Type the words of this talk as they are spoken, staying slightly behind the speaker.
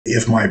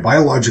if my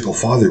biological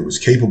father was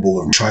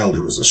capable of a child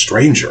who was a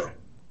stranger,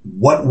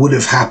 what would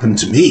have happened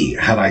to me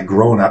had I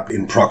grown up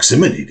in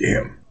proximity to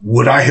him?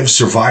 Would I have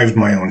survived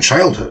my own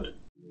childhood?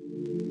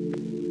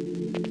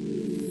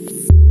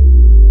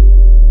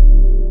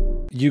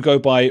 You go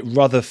by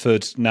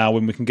Rutherford now,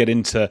 and we can get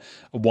into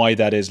why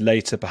that is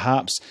later,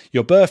 perhaps.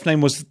 Your birth name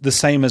was the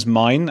same as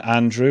mine,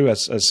 Andrew,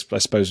 as I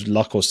suppose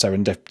luck or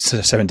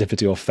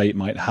serendipity or fate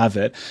might have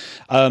it.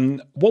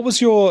 What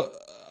was your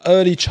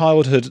early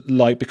childhood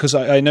like? Because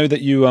I know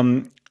that you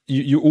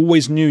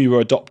always knew you were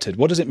adopted.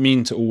 What does it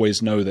mean to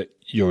always know that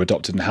you're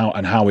adopted,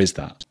 and how is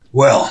that?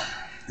 Well,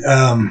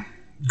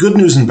 good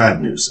news and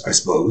bad news, I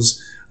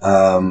suppose.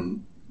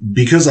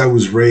 Because I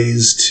was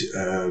raised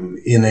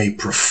in a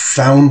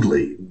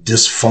profoundly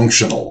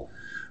dysfunctional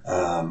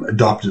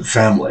adoptive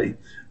family,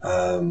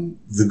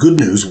 the good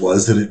news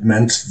was that it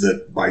meant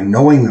that by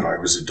knowing that I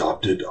was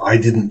adopted, I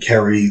didn't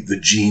carry the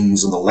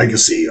genes and the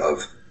legacy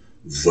of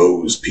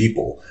those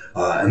people.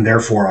 And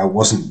therefore, I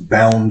wasn't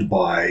bound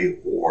by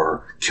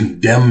or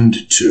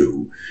condemned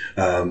to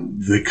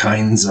the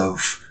kinds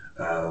of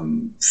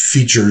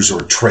features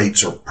or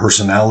traits or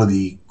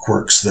personality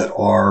quirks that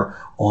are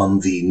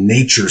on the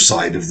nature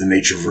side of the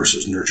nature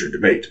versus nurture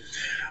debate.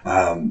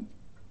 And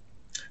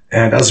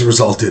as a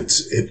result,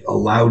 it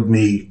allowed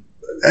me,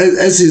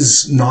 as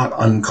is not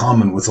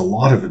uncommon with a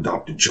lot of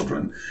adopted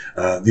children,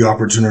 the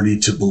opportunity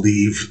to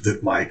believe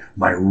that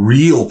my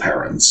real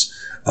parents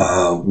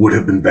would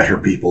have been better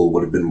people,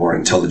 would have been more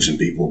intelligent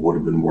people, would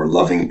have been more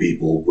loving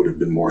people, would have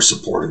been more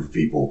supportive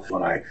people.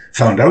 When I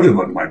found out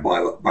about my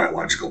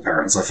biological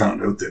parents, I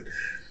found out that,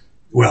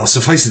 well,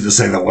 suffice it to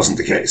say that wasn't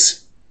the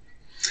case.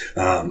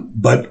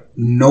 But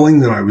knowing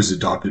that I was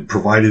adopted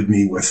provided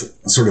me with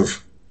a sort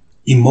of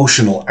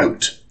emotional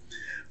out.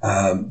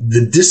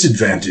 The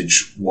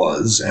disadvantage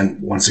was,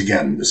 and once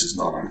again, this is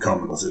not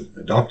uncommon with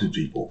adopted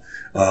people,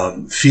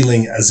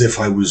 feeling as if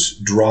I was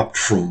dropped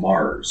from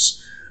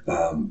Mars.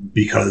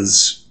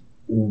 Because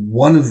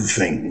one of the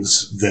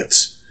things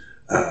that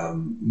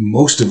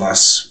most of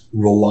us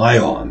rely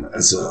on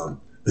as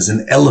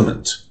an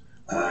element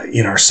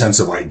in our sense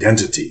of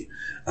identity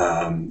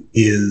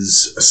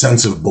is a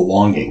sense of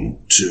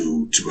belonging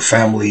to a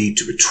family,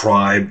 to a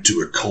tribe,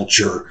 to a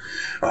culture,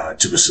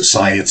 to a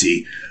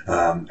society.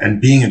 And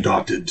being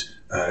adopted,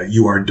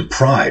 you are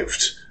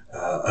deprived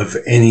of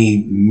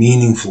any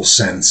meaningful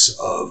sense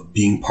of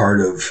being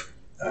part of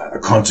a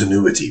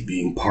continuity,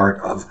 being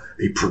part of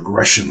a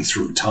progression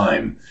through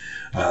time.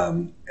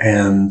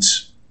 And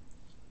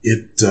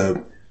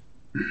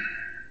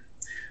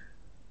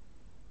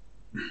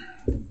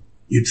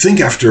you'd think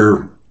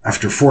after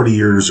 40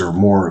 years or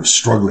more of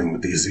struggling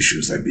with these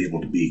issues, I'd be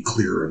able to be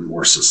clearer and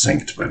more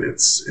succinct, but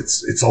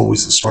it's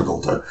always a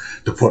struggle to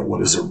put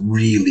what is a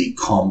really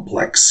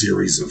complex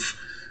series of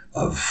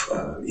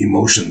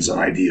emotions and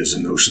ideas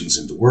and notions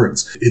into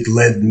words. It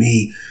led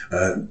me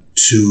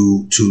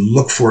to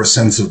look for a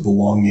sense of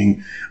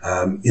belonging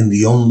in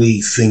the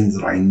only thing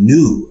that I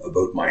knew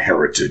about my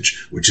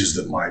heritage, which is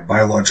that my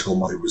biological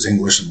mother was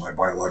English and my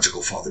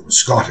biological father was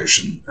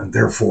Scottish, and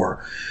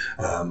therefore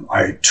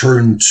I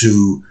turned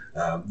to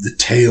the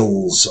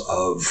tales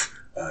of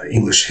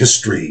English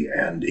history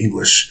and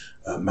English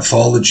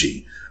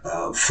mythology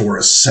for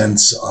a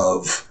sense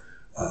of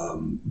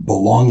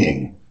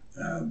belonging.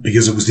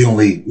 Because it was the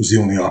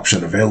only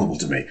option available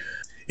to me.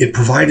 It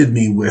provided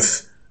me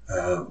with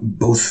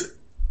both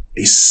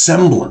a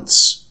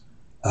semblance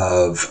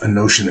of a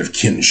notion of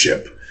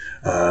kinship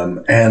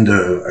and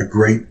a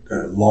great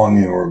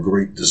longing or a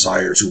great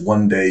desire to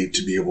one day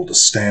to be able to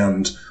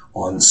stand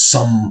on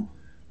some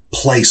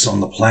place on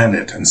the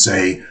planet and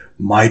say,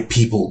 my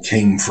people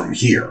came from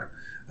here.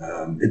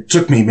 It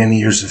took me many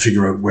years to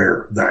figure out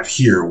where that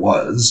here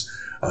was.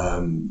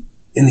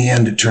 In the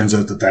end, it turns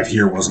out that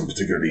here wasn't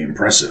particularly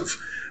impressive.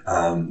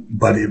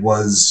 But it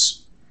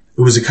was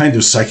a kind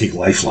of psychic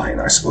lifeline,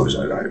 I suppose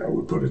I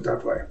would put it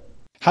that way.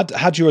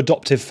 Had your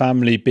adoptive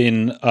family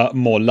been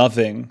more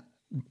loving,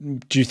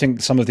 do you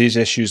think some of these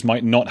issues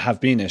might not have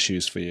been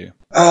issues for you?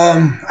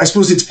 I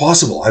suppose it's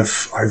possible.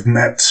 I've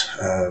met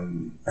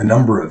a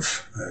number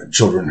of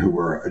children who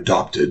were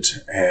adopted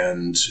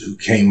and who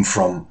came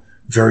from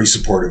very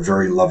supportive,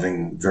 very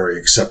loving, very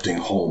accepting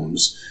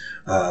homes.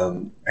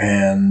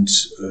 And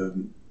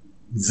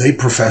they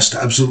professed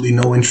absolutely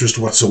no interest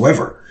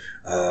whatsoever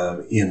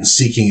in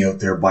seeking out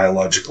their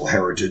biological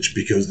heritage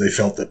because they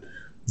felt that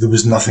there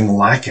was nothing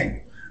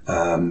lacking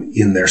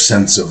in their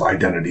sense of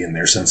identity, in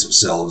their sense of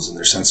selves, in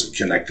their sense of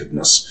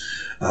connectedness.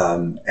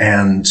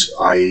 And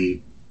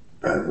I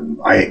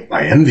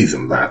envy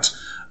them that.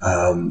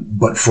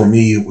 But for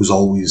me, it was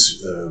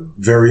always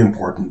very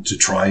important to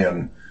try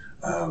and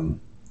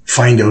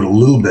find out a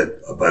little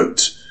bit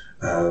about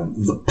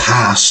the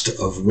past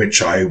of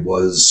which I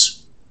was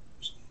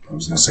going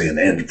to say an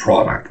end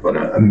product, but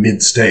a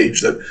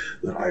mid-stage that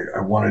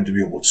I wanted to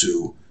be able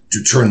to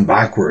turn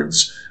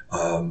backwards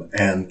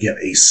and get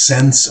a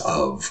sense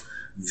of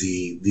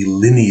the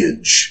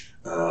lineage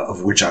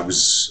of which I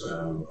was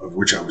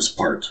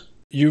part.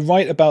 You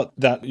write about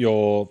that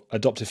your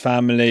adoptive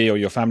family or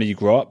your family you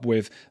grew up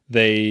with,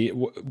 they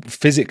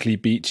physically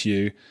beat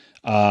you.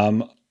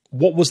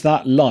 What was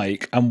that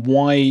like, and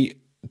why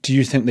do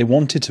you think they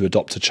wanted to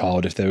adopt a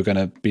child if they were going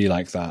to be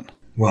like that?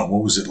 Well,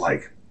 what was it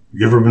like?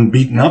 You ever been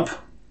beaten up?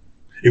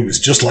 It was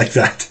just like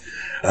that.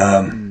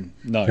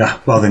 No. Yeah,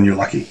 well, then you're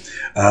lucky.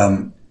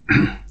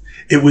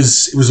 It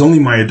was only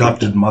my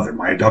adopted mother.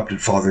 My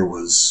adopted father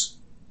was,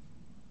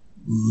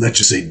 let's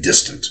just say,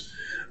 distant,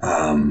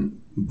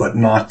 but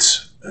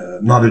not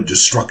a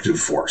destructive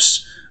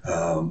force.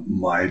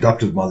 My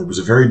adoptive mother was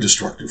a very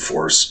destructive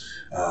force,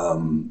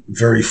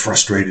 very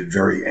frustrated,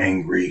 very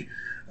angry,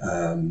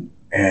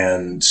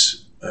 and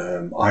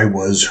I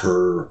was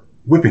her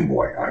whipping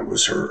boy. I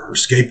was her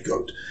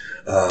scapegoat.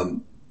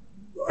 The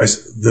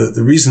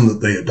reason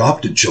that they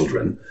adopted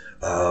children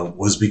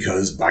was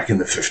because back in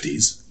the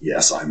 50s,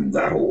 yes, I'm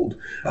that old,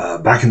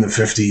 back in the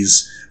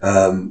 50s,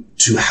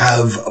 to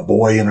have a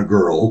boy and a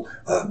girl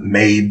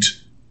made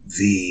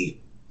the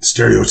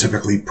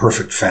stereotypically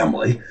perfect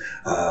family.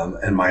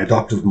 And my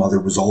adoptive mother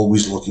was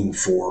always looking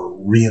for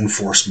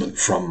reinforcement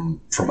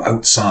from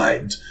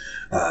outside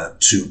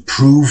to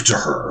prove to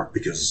her,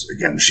 because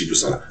again, she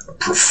was a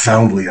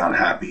profoundly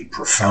unhappy,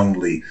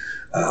 profoundly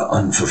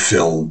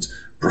unfulfilled,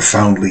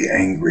 profoundly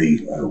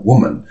angry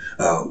woman,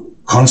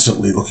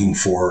 constantly looking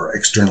for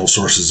external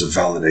sources of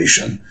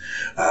validation.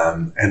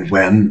 And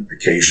when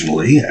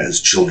occasionally,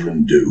 as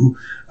children do,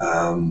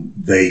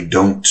 they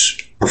don't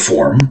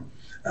perform,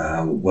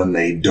 when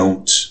they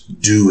don't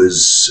do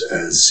as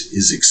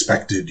is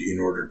expected in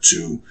order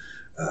to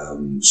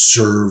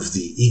serve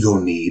the ego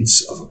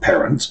needs of a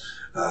parent,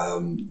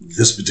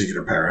 this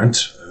particular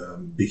parent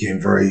became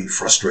very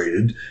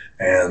frustrated,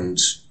 and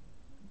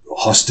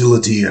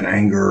hostility and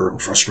anger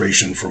and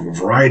frustration from a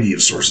variety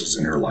of sources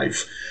in her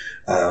life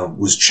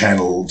was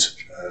channeled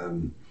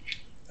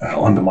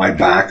onto my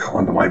back,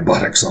 onto my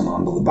buttocks,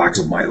 onto the backs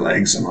of my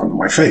legs, and onto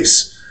my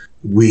face.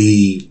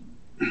 We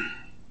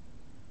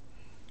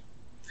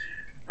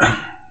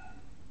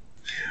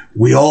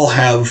all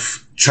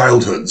have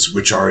childhoods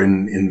which are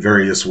in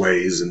various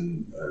ways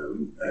and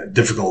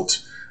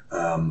difficult,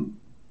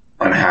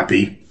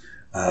 unhappy.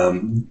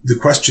 The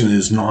question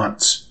is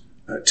not,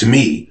 to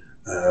me,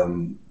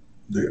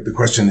 the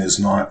question is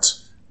not,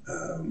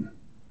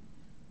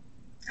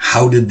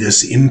 how did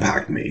this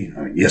impact me?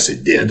 I mean, yes,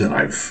 it did, and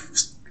I've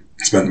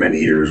spent many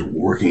years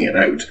working it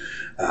out.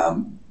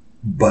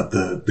 But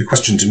the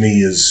question to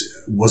me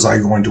is, was I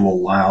going to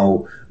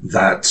allow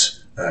that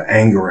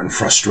anger and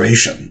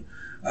frustration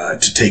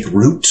to take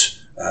root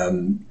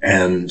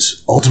and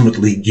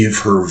ultimately give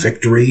her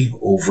victory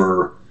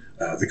over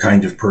the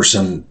kind of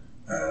person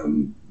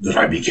that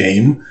I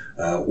became,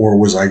 or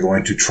was I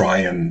going to try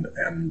and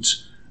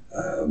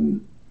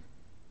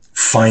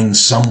find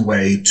some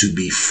way to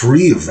be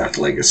free of that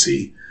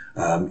legacy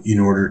in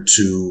order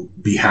to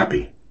be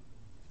happy?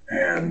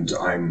 And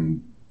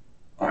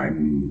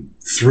I'm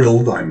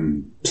thrilled,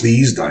 I'm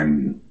pleased,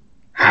 I'm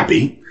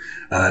happy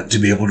to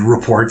be able to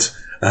report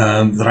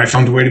that I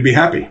found a way to be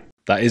happy.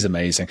 That is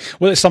amazing.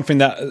 Well, it's something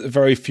that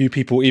very few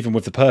people, even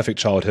with the perfect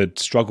childhood,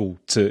 struggle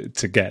to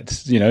get,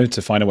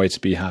 to find a way to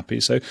be happy.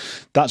 So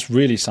that's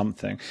really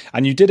something.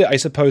 And you did it, I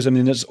suppose. I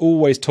mean, there's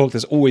always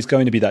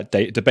going to be that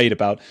debate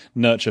about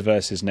nurture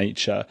versus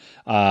nature,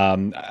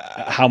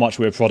 how much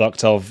we're a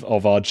product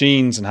of our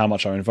genes and how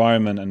much our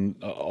environment. And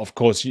of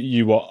course,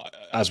 you were,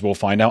 as we'll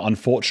find out,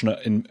 unfortunate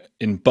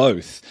in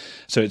both.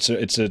 So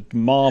it's a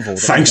marvel.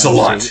 Thanks a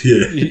lot.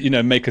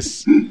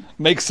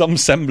 Make some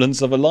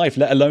semblance of a life,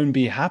 let alone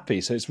be happy.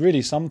 So it's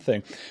really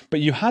something. But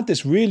you had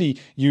this really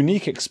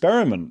unique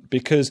experiment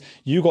because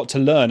you got to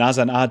learn as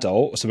an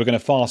adult, so we're going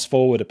to fast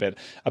forward a bit,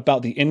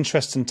 about the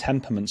interests and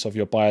temperaments of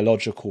your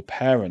biological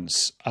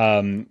parents.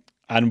 And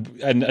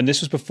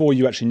this was before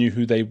you actually knew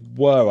who they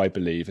were, I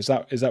believe. Is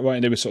that right?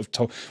 And they were sort of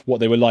told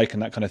what they were like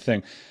and that kind of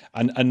thing.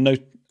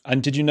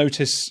 And did you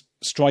notice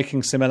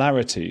striking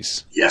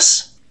similarities?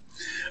 Yes.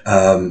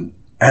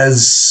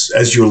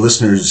 As your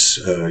listeners,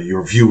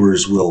 your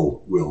viewers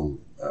will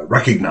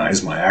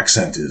recognize, my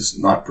accent is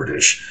not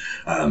British,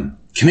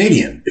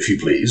 Canadian, if you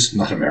please,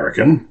 not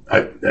American.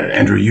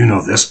 Andrew, you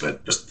know this,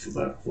 but just for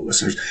the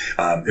listeners,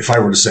 if I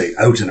were to say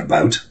out and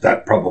about,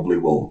 that probably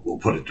will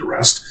put it to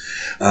rest.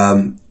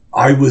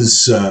 I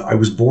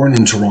was born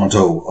in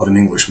Toronto of an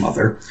English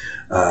mother.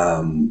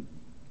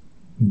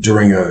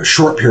 During a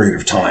short period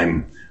of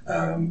time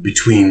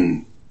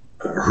between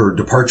her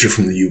departure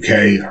from the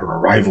UK, her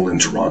arrival in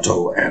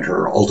Toronto, and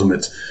her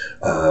ultimate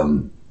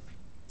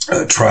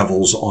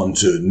travels on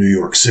to New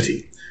York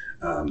City,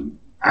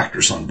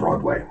 actress on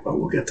Broadway. But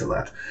we'll get to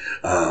that.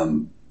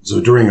 So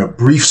during a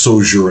brief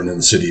sojourn in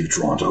the city of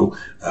Toronto,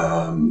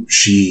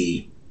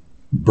 she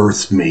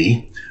birthed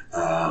me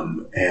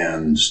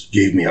and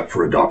gave me up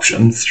for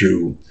adoption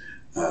through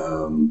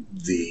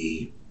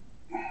the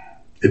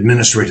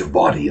administrative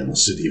body in the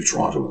city of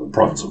Toronto, in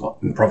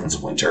the province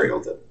of Ontario,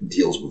 that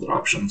deals with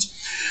adoptions.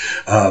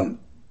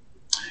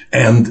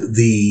 And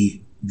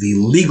the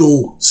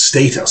legal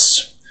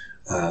status,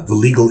 the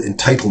legal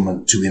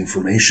entitlement to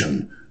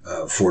information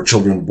for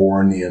children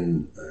born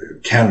in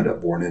Canada,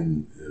 born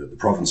in the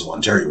province of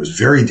Ontario, is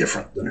very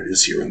different than it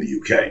is here in the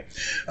UK.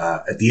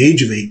 At the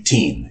age of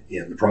 18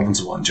 in the province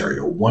of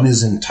Ontario, one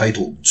is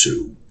entitled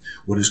to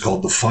what is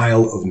called the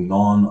file of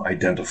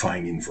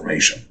non-identifying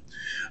information.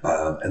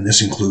 And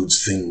this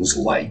includes things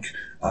like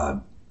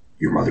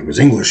your mother was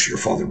English, your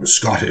father was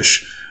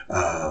Scottish,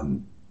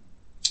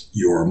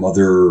 your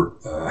mother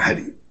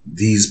had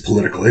these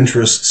political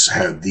interests,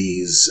 had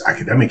these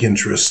academic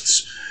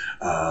interests,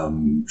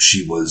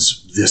 she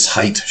was this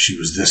height, she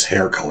was this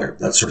hair color,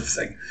 that sort of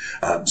thing.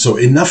 So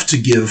enough to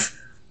give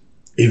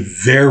a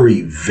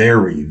very,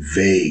 very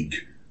vague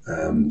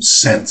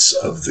sense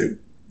of the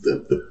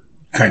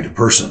kind of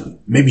person,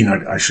 maybe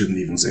not, I shouldn't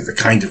even say the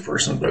kind of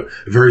person, but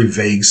a very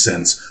vague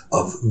sense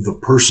of the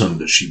person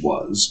that she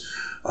was,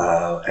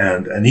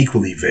 and an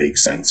equally vague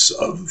sense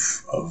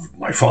of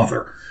my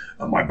father,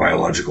 my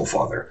biological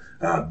father.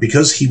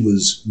 Because he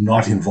was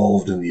not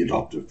involved in the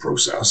adoptive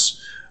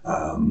process,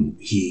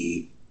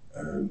 he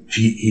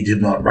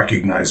did not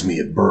recognize me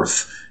at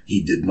birth.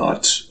 He did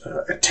not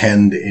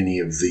attend any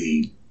of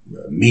the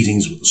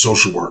meetings with the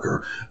social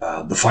worker.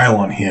 The file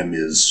on him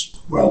is,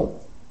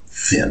 well,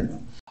 thin.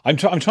 I'm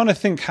trying to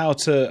think how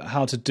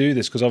to do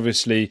this, because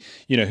obviously,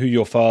 you know, who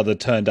your father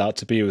turned out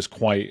to be was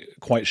quite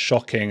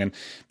shocking.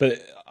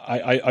 But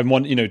I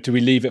want, you know, do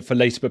we leave it for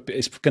later? But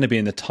it's going to be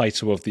in the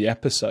title of the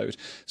episode.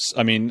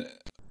 I mean,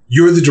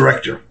 you're the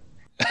director.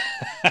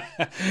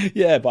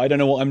 Yeah, but I don't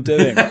know what I'm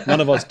doing.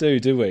 None of us do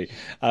we?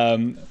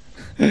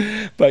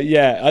 But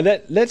yeah,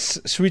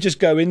 should we just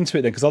go into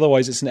it then? Because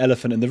otherwise it's an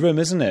elephant in the room,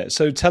 isn't it?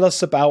 So tell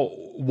us about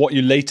what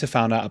you later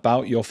found out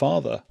about your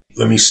father.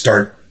 Let me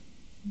start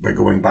by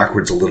going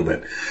backwards a little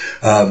bit.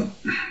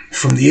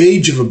 From the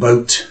age of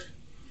about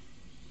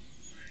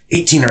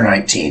 18 or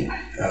 19,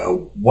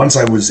 once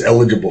I was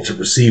eligible to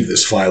receive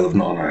this file of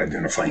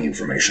non-identifying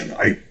information,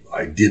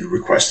 I did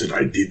request it.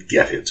 I did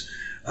get it.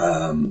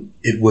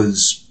 It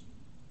was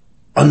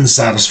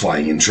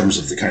unsatisfying in terms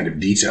of the kind of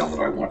detail that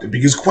I wanted,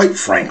 because quite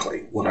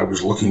frankly, what I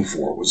was looking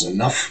for was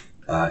enough.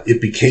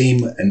 It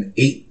became an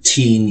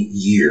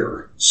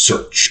 18-year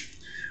search.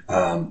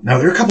 Now,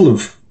 there are a couple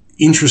of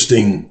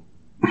interesting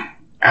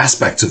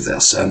aspects of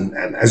this, and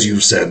as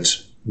you've said,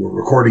 we're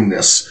recording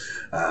this,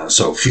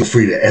 so feel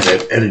free to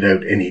edit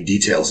out any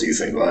details that you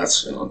think, well,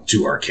 that's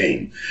too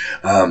arcane.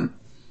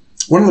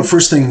 One of the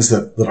first things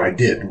that I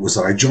did was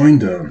that I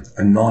joined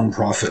a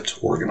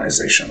non-profit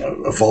organization,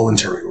 a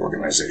voluntary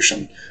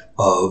organization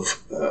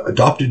of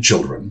adopted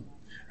children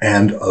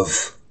and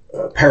of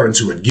parents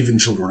who had given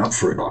children up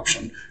for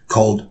adoption,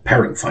 called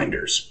Parent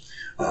Finders.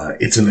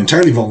 It's an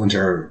entirely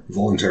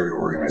voluntary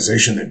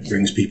organization. It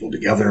brings people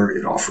together.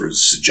 It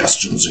offers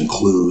suggestions and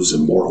clues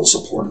and moral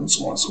support and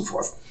so on and so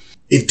forth.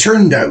 It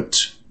turned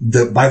out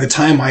that by the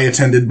time I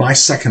attended my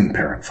second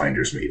Parent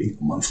Finders meeting,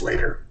 a month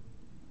later,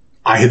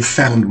 I had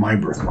found my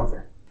birth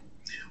mother.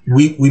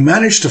 We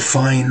managed to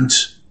find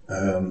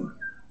the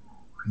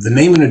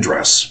name and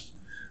address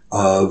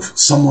of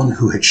someone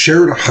who had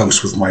shared a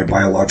house with my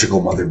biological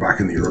mother back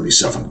in the early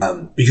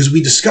 70s, because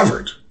we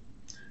discovered,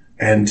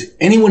 and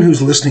anyone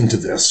who's listening to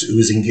this who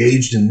is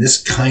engaged in this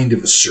kind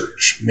of a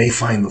search may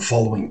find the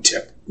following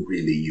tip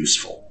really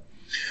useful.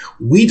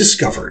 We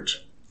discovered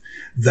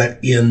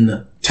that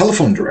in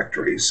telephone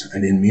directories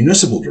and in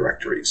municipal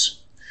directories,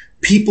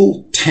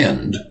 people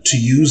tend to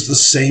use the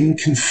same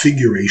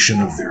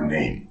configuration of their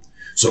name.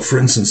 So, for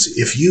instance,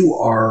 if you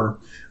are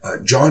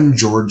John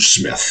George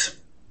Smith,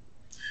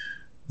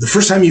 the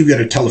first time you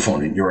get a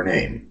telephone in your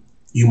name,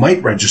 you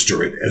might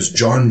register it as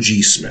John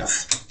G.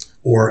 Smith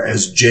or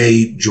as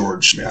J.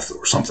 George Smith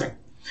or something.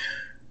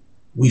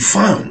 We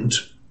found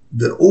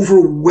that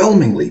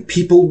overwhelmingly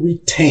people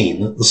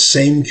retain the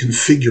same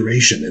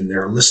configuration in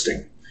their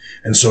listing.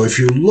 And so if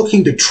you're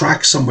looking to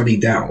track somebody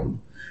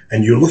down,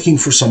 and you're looking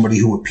for somebody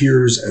who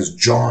appears as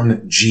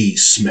John G.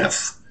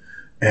 Smith,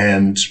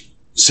 and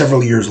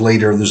several years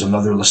later there's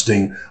another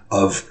listing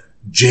of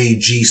J.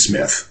 G.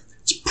 Smith,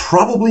 it's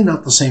probably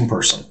not the same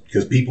person,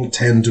 because people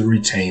tend to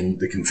retain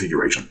the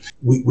configuration.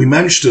 We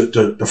managed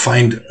to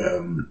find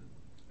an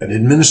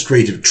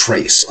administrative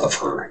trace of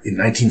her in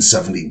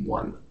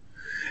 1971,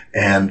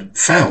 and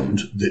found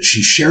that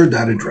she shared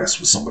that address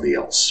with somebody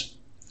else.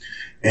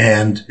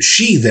 And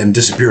she then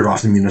disappeared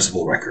off the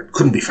municipal record,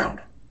 couldn't be found.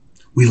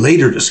 We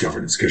later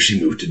discovered it's because she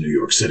moved to New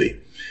York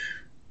City,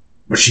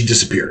 but she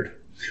disappeared.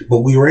 But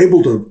we were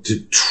able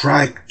to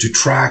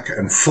track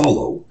and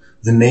follow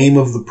the name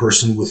of the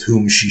person with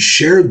whom she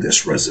shared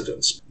this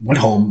residence. Went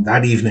home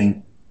that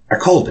evening. I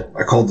called him.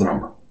 I called the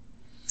number.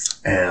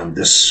 And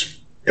this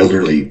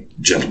elderly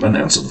gentleman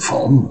answered the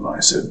phone. And I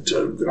said,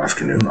 good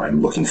afternoon.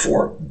 I'm looking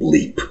for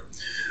bleep.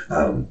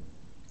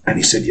 And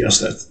he said, yes,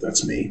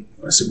 that's me.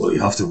 I said, well, you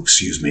have to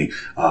excuse me.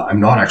 I'm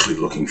not actually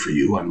looking for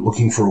you. I'm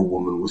looking for a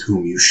woman with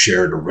whom you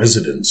shared a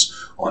residence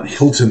on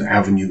Hilton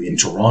Avenue in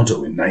Toronto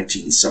in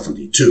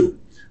 1972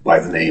 by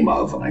the name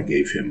of, and I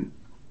gave him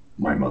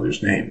my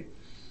mother's name.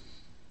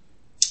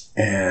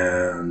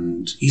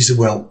 And he said,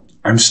 well,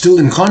 I'm still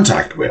in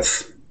contact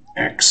with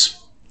X.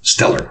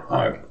 Stellar,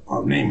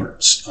 I'll name her.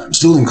 I'm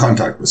still in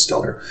contact with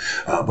Stellar,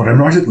 but I'm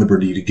not at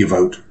liberty to give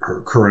out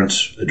her current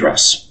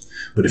address.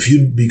 But if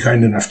you'd be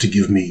kind enough to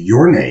give me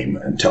your name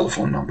and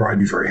telephone number, I'd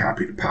be very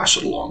happy to pass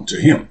it along to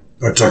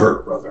to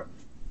her, rather.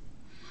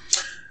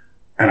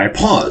 And I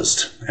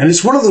paused, and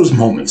it's one of those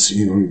moments,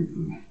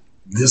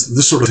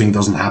 this sort of thing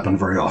doesn't happen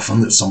very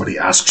often, that somebody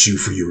asks you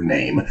for your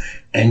name,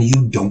 and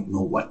you don't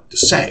know what to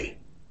say.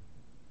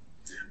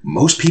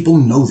 Most people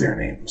know their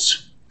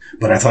names.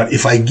 But I thought,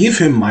 if I give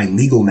him my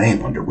legal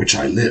name under which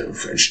I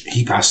live, and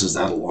he passes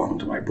that along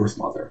to my birth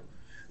mother,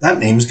 that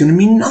name is going to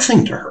mean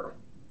nothing to her.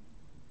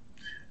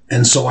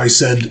 And so I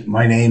said,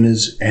 my name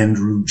is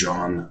Andrew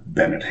John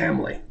Bennett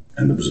Hamley.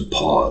 And there was a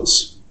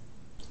pause.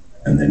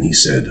 And then he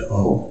said,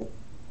 oh,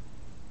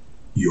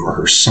 you're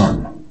her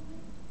son.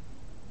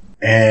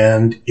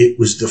 And it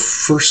was the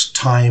first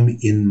time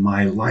in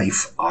my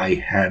life I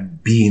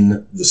had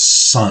been the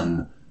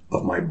son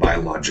of my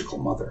biological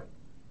mother.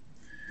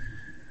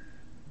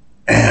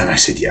 And I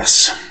said,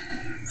 yes.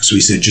 So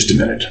he said, just a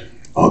minute.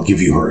 I'll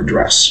give you her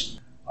address.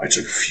 I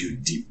took a few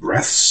deep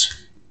breaths.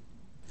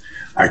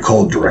 I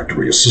called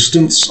directory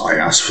assistance. I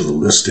asked for the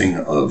listing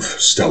of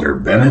Stellar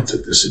Bennett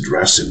at this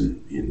address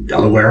in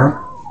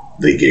Delaware.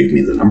 They gave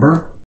me the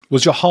number.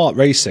 Was your heart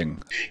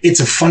racing?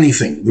 It's a funny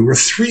thing. There were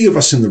 3 of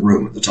us in the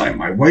room at the time.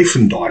 My wife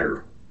and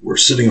daughter were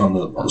sitting on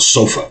the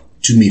sofa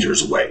 2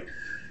 meters away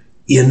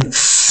in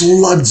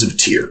floods of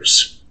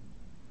tears.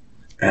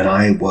 And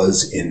I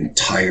was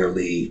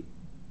entirely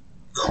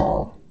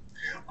calm.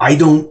 I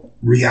don't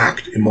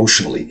react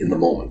emotionally in the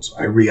moment.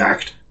 I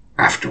react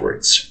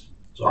afterwards.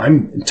 So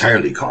I'm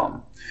entirely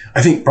calm.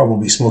 I think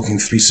probably smoking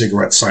 3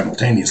 cigarettes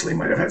simultaneously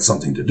might have had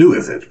something to do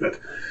with it,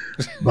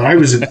 but I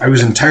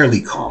was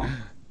entirely calm.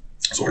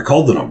 So I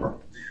called the number.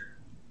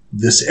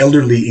 This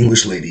elderly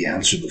English lady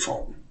answered the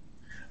phone,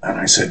 and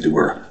I said to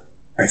her,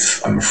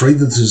 I'm afraid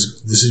that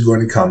this is going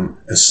to come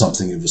as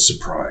something of a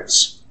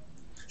surprise.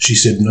 She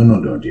said,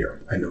 no,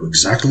 dear. I know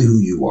exactly who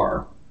you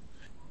are.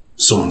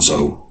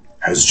 So-and-so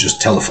has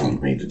just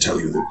telephoned me to tell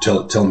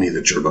me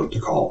that you're about to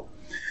call.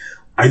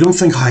 I don't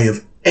think I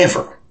have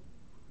ever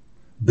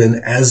been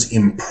as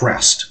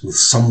impressed with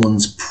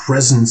someone's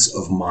presence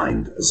of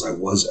mind as I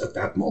was at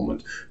that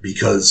moment,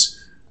 because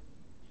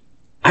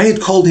I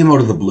had called him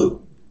out of the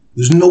blue.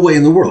 There's no way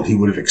in the world he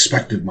would have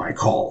expected my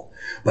call.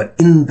 But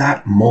in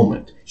that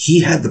moment,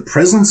 he had the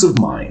presence of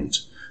mind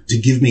to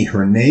give me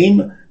her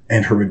name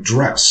and her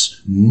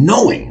address,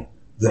 knowing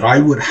that I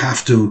would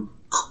have to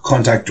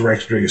contact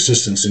directory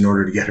assistance in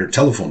order to get her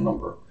telephone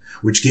number,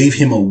 which gave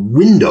him a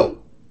window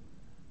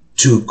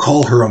to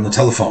call her on the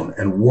telephone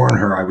and warn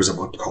her I was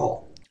about to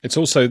call. It's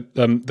also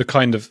the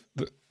kind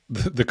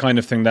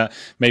of thing that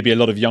maybe a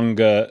lot of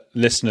younger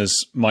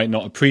listeners might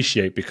not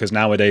appreciate, because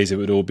nowadays it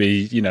would all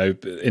be,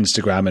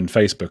 Instagram and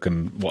Facebook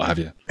and what have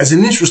you. As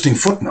an interesting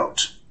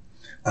footnote,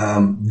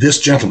 this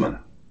gentleman,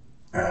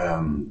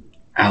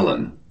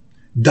 Alan,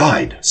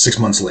 died 6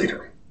 months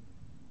later.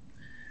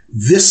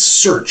 This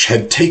search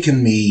had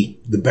taken me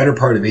the better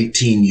part of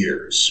 18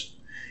 years.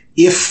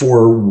 If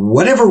for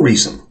whatever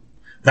reason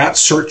that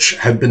search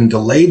had been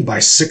delayed by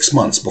 6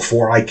 months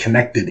before I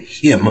connected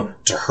him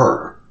to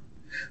her,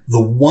 the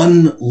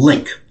one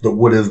link that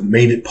would have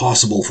made it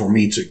possible for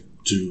me to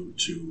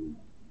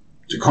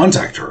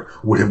contact her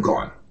would have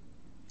gone.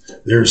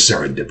 There's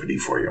serendipity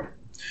for you.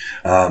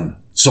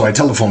 So I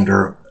telephoned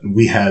her.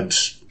 We had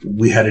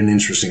an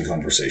interesting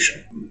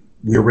conversation.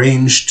 We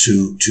arranged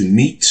to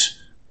meet.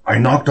 I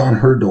knocked on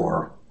her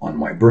door on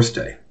my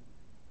birthday.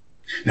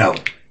 Now,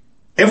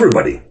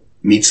 everybody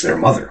meets their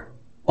mother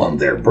on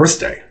their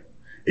birthday.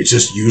 It's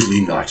just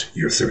usually not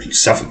your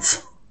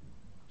 37th.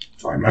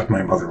 So I met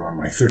my mother on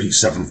my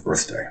 37th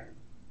birthday.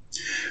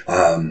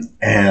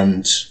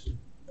 And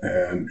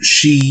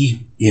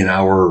she, in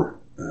our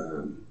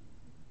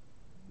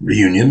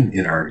reunion,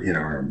 in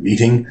our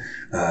meeting,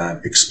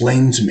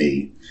 explained to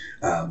me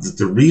that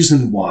the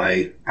reason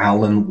why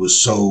Alan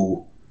was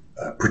so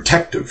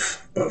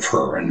protective of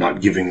her and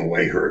not giving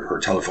away her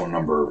telephone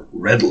number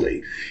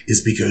readily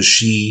is because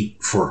she,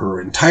 for her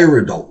entire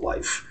adult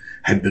life,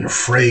 had been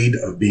afraid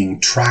of being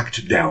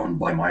tracked down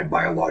by my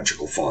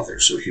biological father.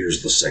 So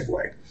here's the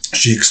segue.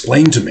 She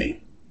explained to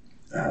me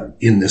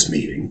in this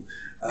meeting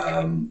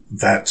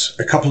that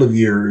a couple of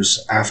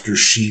years after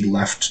she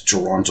left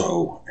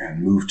Toronto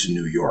and moved to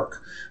New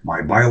York,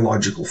 my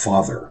biological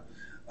father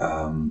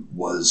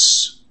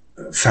was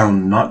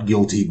found not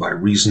guilty by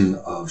reason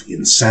of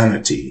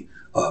insanity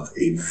of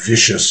a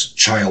vicious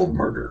child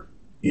murder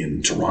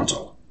in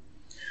Toronto,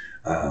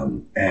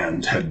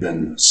 and had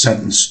been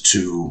sentenced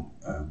to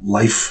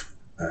life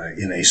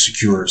in a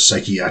secure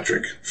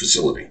psychiatric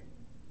facility.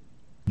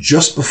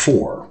 Just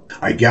before,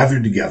 I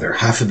gathered together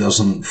half a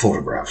dozen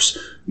photographs,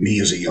 me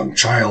as a young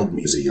child,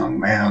 me as a young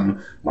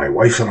man, my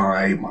wife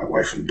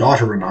and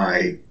daughter and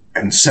I,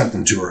 and sent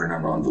them to her in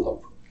an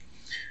envelope.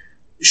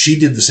 She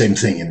did the same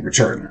thing in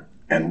return.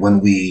 And when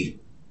we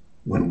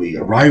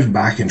arrived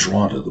back in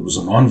Toronto, there was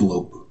an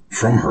envelope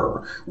from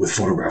her with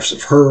photographs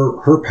of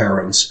her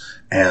parents,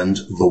 and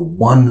the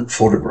one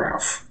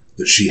photograph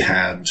that she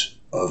had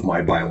of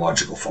my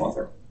biological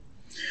father.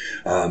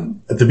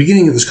 At the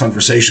beginning of this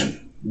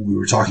conversation, we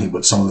were talking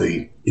about some of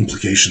the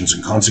implications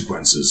and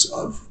consequences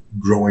of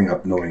growing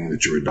up knowing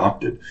that you're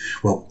adopted.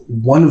 Well,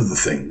 one of the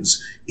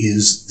things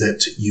is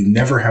that you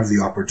never have the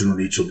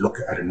opportunity to look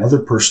at another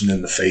person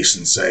in the face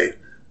and say,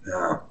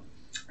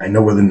 I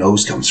know where the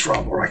nose comes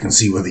from, or I can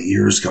see where the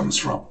ears come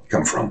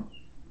from.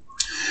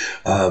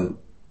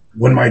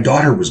 When my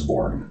daughter was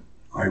born,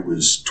 I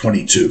was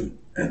 22,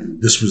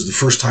 and this was the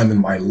first time in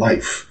my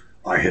life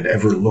I had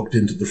ever looked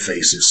into the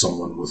face of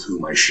someone with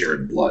whom I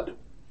shared blood.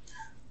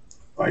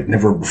 I'd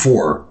never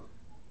before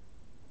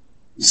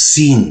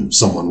seen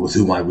someone with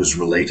whom I was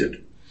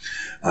related.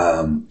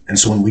 And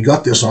so when we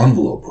got this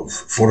envelope of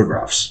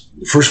photographs,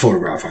 the first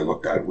photograph I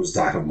looked at was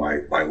that of my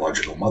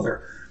biological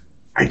mother.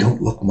 I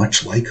don't look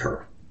much like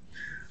her.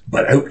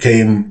 But out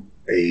came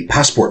a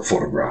passport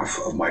photograph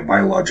of my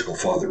biological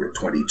father at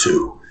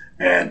 22,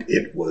 and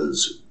it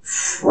was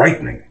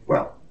frightening.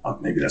 Well,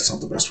 maybe that's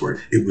not the best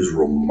word. It was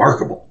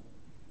remarkable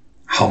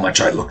how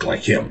much I looked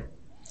like him.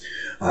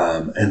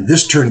 And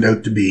this turned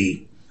out to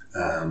be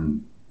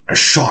a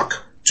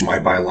shock to my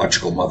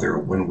biological mother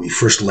when we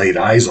first laid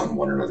eyes on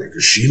one another,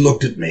 because she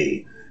looked at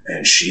me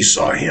and she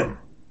saw him.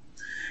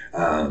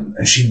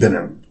 And she'd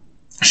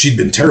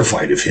been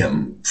terrified of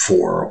him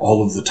for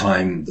all of the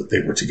time that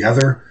they were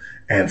together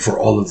and for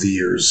all of the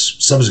years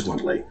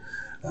subsequently.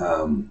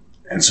 And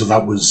so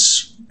that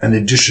was an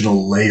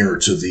additional layer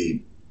to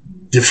the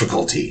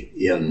difficulty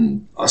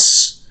in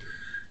us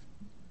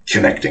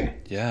connecting.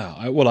 Yeah,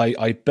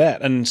 I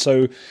bet. And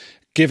so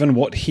given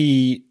what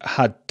he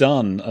had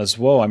done as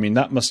well, I mean,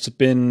 that must have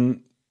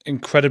been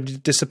incredibly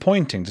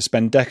disappointing to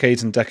spend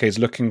decades and decades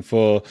looking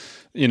for,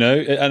 and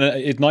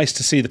it's nice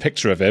to see the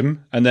picture of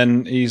him, and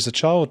then he's a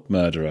child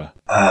murderer.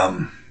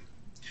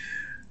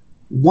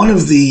 One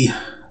of the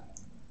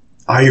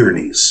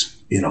ironies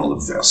in all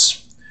of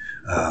this,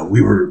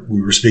 we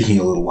were speaking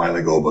a little while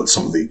ago about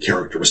some of the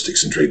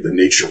characteristics and trait, the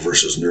nature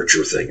versus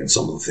nurture thing, and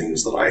some of the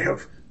things that I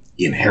have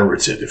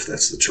inherited, if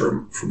that's the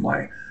term, from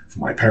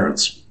my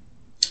parents.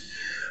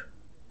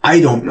 I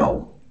don't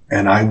know,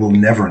 and I will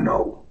never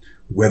know,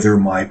 whether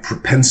my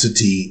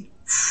propensity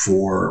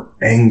for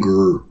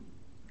anger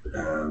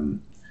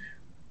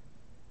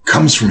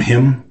comes from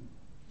him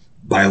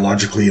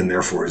biologically and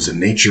therefore is a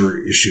nature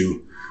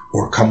issue,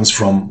 or comes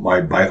from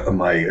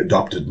my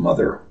adopted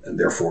mother and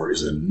therefore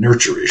is a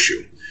nurture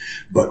issue.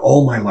 But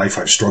all my life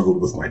I've struggled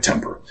with my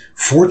temper.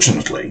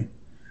 Fortunately,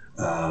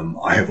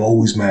 I have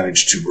always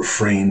managed to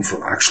refrain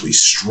from actually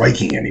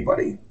striking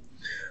anybody.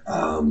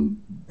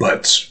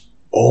 But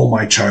all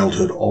my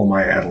childhood, all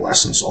my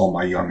adolescence, all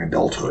my young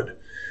adulthood,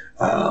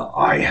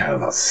 I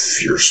have a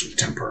fearsome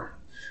temper.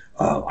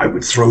 I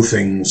would throw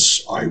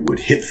things, I would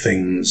hit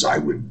things, I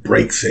would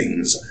break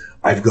things.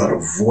 I've got a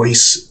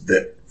voice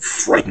that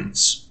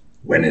frightens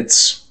when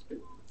it's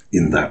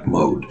in that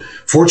mode.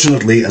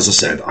 Fortunately, as I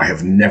said, I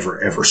have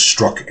never ever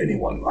struck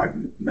anyone.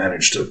 I've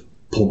managed to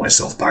pull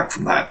myself back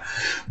from that.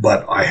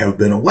 But I have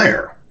been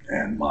aware,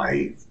 and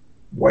my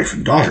wife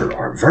and daughter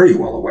are very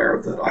well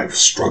aware, that I've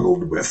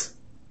struggled with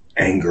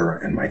anger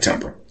and my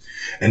temper.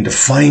 And to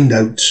find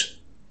out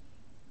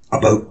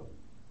about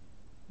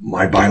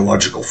my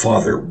biological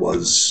father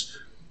was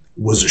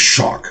a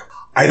shock.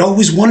 I'd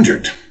always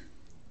wondered,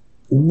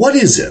 what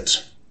is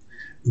it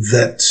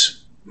that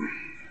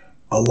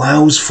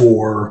allows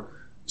for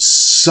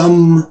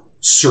some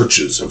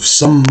searches of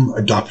some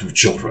adoptive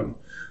children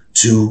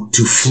to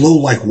flow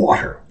like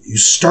water? You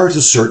start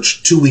a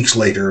search, 2 weeks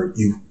later,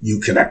 you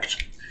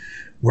connect.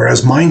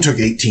 Whereas mine took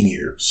 18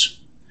 years.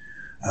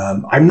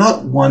 I'm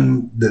not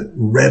one that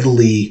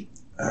readily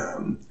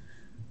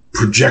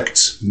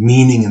projects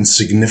meaning and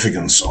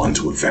significance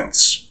onto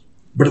events.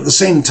 But at the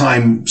same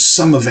time,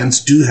 some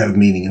events do have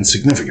meaning and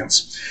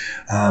significance.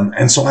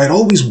 And so I'd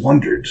always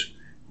wondered,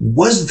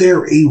 was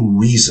there a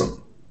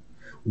reason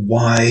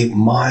why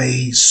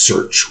my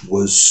search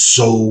was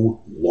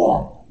so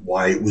long,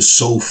 why it was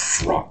so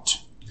fraught?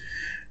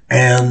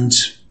 And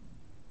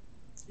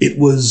it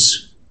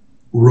was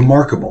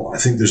remarkable. I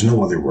think there's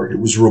no other word. It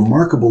was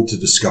remarkable to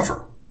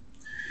discover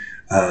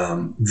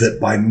that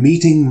by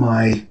meeting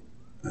my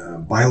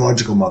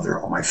biological mother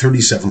on my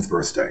 37th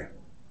birthday,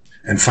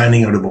 and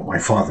finding out about my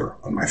father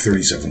on my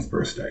 37th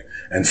birthday,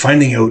 and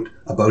finding out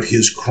about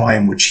his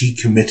crime which he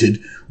committed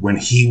when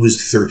he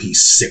was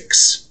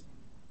 36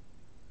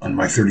 on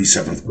my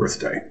 37th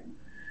birthday,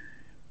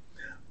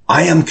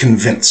 I am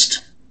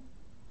convinced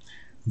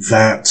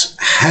that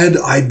had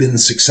I been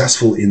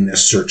successful in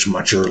this search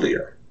much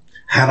earlier,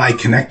 had I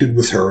connected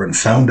with her and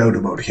found out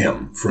about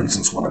him, for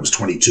instance, when I was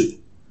 22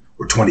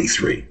 or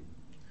 23,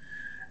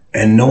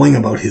 and knowing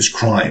about his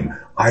crime,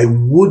 I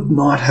would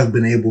not have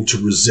been able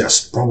to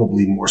resist,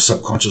 probably more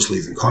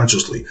subconsciously than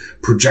consciously,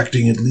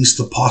 projecting at least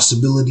the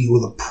possibility or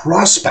the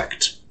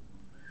prospect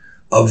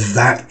of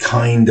that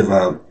kind of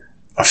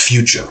a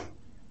future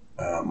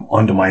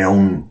onto my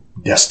own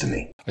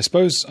destiny. I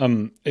suppose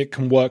it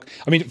can work.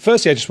 I mean,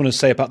 firstly, I just want to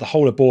say about the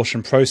whole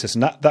abortion process,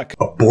 and that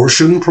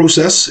Abortion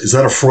process? Is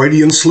that a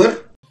Freudian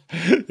slip?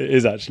 It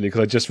is actually,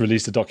 because I just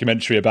released a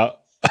documentary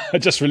about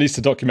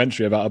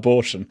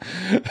abortion.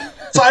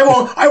 So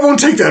I won't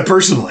take that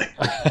personally.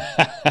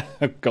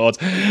 God,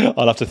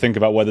 I'll have to think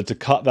about whether to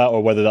cut that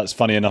or whether that's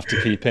funny enough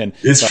to keep in.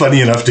 It's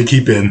funny enough to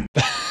keep in.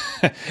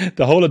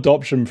 The whole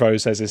adoption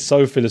process is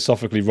so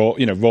philosophically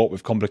wrought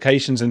with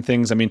complications and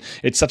things. I mean,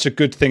 it's such a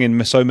good thing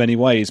in so many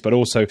ways, but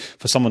also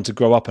for someone to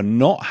grow up and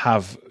not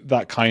have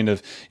that kind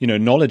of,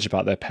 knowledge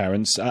about their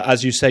parents.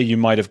 As you say, you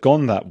might have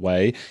gone that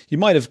way. You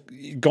might have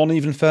gone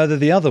even further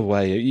the other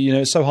way.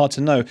 It's so hard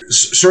to know.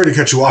 Sorry to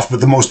cut you off, but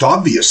the most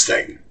obvious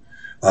thing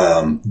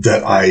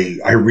that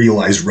I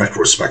realized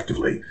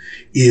retrospectively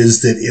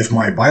is that if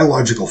my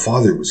biological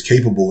father was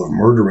capable of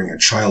murdering a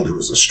child who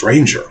was a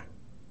stranger,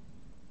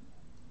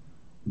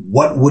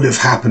 what would have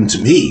happened to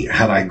me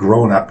had I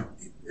grown up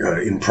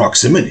in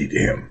proximity to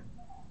him?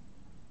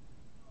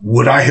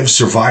 Would I have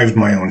survived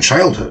my own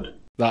childhood?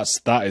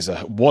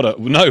 What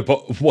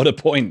a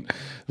point.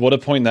 What a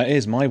point that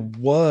is. My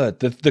word.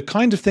 The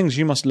kind of things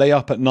you must lay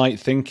up at night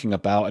thinking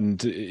about,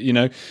 and,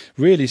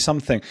 really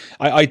something.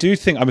 I do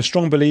think, I'm a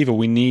strong believer,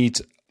 we need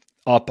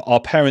our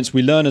parents.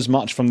 We learn as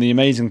much from the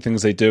amazing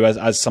things they do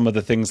as some of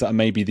the things that are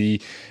maybe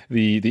the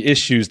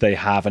issues they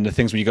have, and the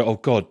things where you go, oh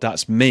God,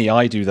 that's me.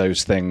 I do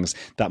those things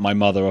that my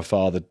mother or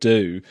father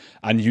do.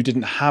 And you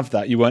didn't have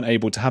that. You weren't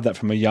able to have that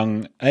from a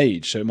young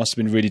age. So it must have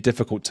been really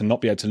difficult to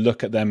not be able to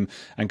look at them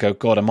and go,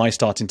 God, am I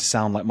starting to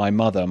sound like my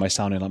mother? Am I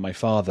sounding like my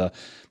father?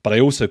 But I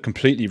also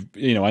completely,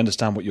 I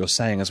understand what you're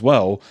saying as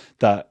well,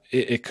 that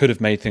it could have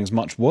made things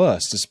much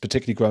worse, just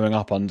particularly growing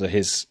up under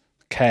his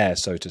care,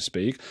 so to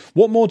speak.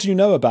 What more do you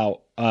know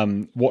about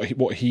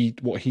what he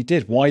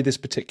did? Why this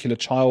particular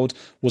child?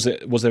 Was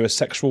there a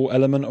sexual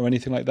element or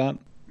anything like that?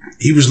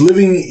 He was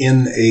living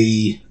in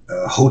a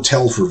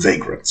hotel for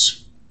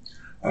vagrants.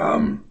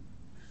 The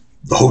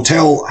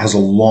hotel has a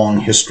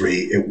long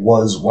history. It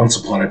was once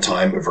upon a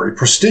time a very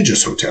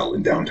prestigious hotel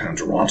in downtown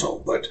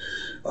Toronto, but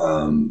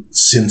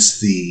since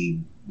the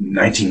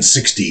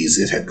 1960s,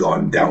 it had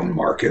gone down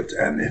market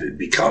and it had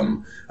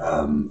become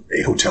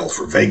a hotel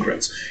for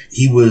vagrants.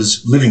 He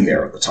was living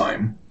there at the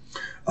time,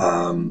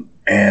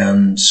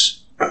 and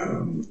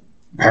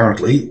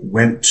apparently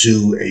went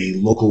to a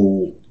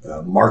local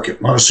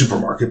market, not a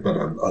supermarket, but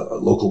a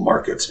local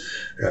market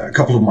a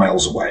couple of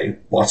miles away,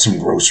 bought some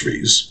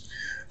groceries,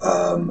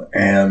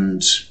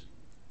 and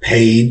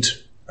paid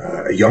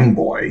a young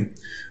boy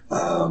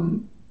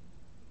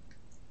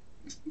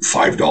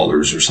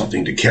 $5 or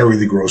something to carry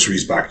the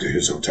groceries back to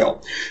his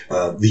hotel.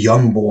 The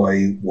young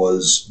boy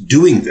was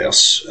doing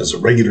this as a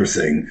regular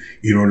thing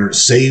in order to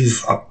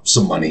save up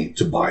some money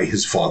to buy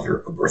his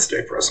father a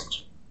birthday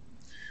present.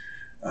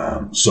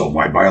 So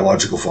my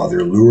biological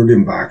father lured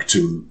him back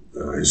to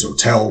his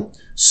hotel,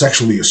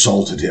 sexually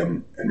assaulted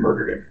him, and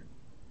murdered him,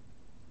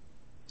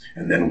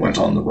 and then went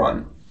on the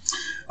run.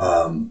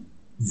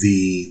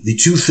 The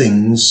two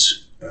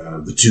things,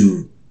 the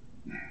two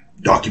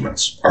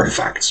documents,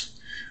 artifacts,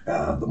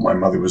 that my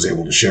mother was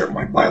able to share,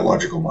 my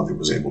biological mother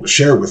was able to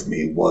share with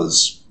me,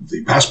 was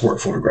the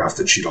passport photograph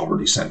that she'd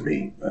already sent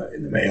me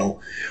in the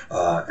mail,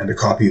 and a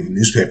copy of a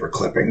newspaper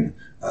clipping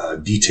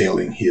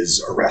detailing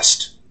his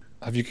arrest.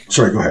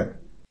 Sorry, go ahead.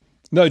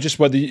 No, just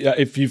whether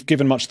if you've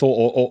given much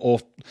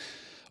thought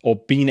or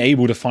been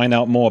able to find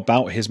out more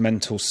about his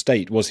mental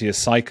state. Was he a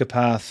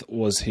psychopath?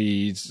 Was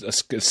he a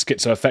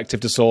schizoaffective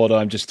disorder?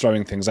 I'm just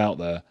throwing things out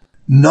there.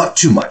 Not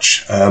too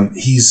much.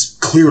 He's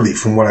clearly,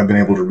 from what I've been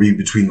able to read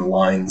between the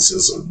lines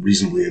as a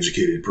reasonably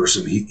educated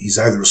person, he's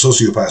either a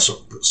sociopath or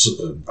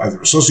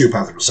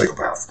a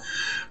psychopath.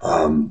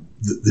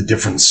 The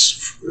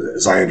difference,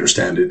 as I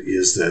understand it,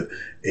 is that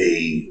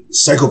a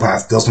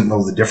psychopath doesn't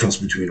know the difference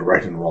between a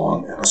right and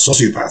wrong, and a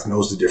sociopath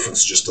knows the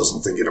difference, just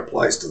doesn't think it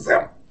applies to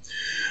them.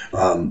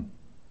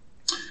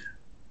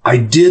 I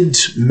did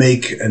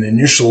make an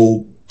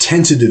initial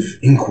tentative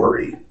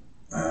inquiry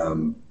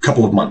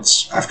couple of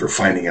months after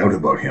finding out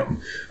about him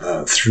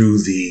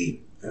through the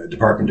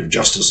Department of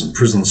Justice and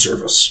Prison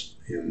Service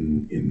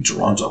in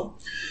Toronto.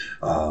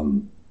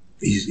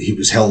 He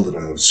was held at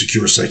a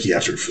secure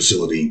psychiatric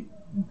facility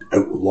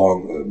out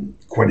along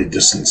quite a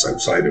distance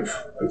outside of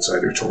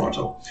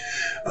Toronto,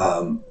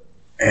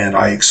 and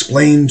I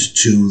explained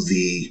to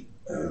the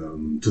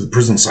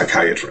prison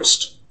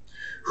psychiatrist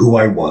who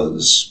I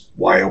was,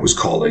 why I was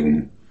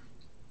calling,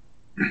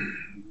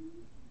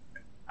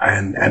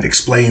 and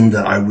explained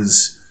that I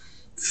was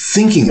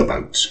thinking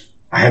about,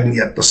 I hadn't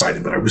yet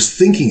decided, but I was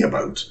thinking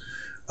about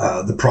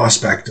the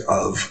prospect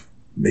of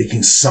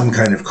making some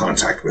kind of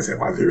contact with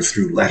him, either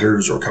through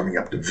letters or coming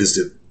up to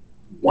visit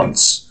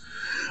once.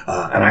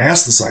 And I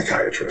asked the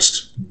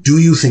psychiatrist, do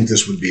you think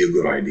this would be a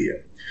good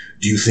idea?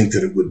 Do you think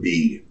that it would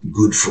be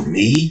good for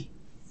me?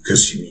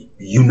 Because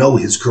you know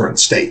his current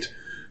state.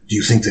 Do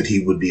you think that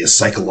he would be a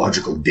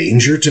psychological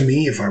danger to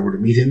me if I were to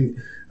meet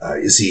him?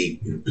 Is he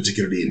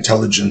particularly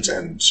intelligent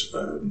and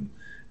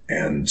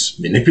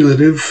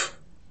manipulative?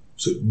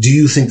 So do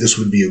you think this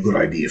would be a good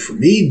idea for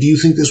me? Do you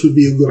think this would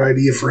be a good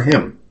idea for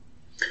him?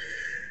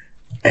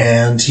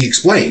 And he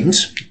explained,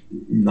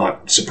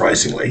 not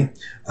surprisingly,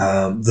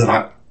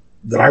 that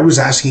that I was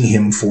asking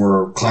him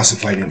for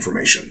classified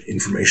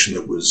information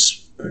that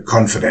was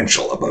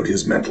confidential about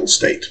his mental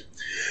state.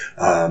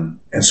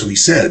 And so he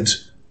said,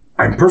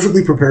 I'm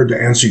perfectly prepared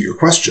to answer your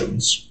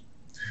questions,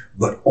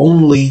 but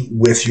only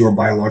with your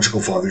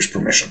biological father's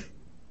permission.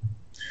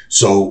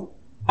 So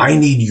I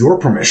need your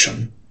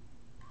permission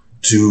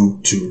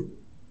to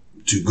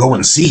go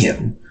and see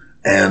him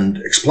and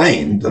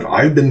explain that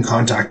I've been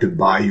contacted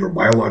by your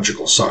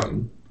biological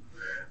son,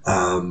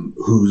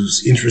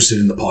 who's interested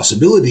in the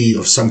possibility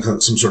of some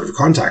sort of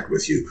contact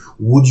with you.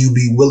 Would you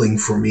be willing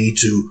for me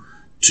to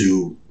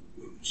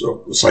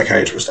so the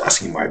psychiatrist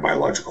asking my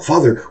biological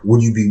father,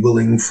 would you be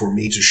willing for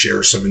me to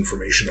share some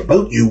information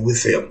about you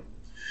with him?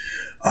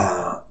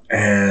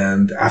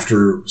 And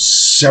after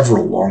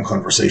several long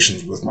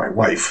conversations with my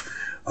wife,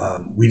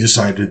 we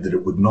decided that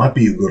it would not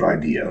be a good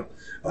idea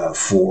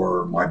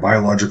for my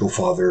biological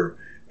father,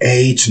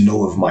 A, to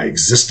know of my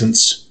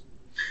existence,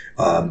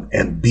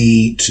 and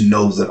B, to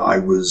know that I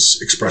was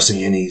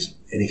expressing any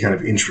kind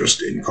of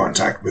interest in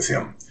contact with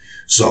him.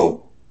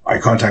 So I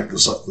contacted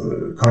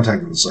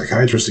the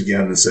psychiatrist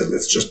again and said,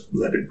 let's just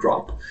let it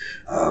drop.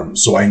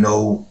 So I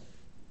know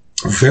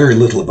very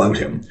little about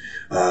him.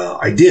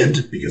 I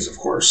did, because of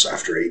course,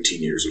 after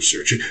 18 years of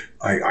searching,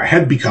 I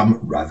had become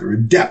rather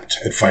adept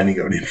at finding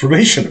out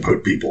information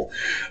about people.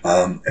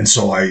 And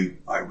so I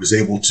was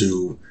able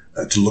to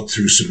look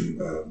through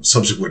some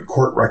subsequent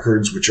court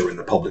records, which are in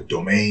the public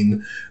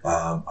domain.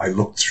 I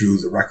looked through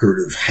the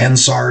record of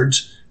Hansard.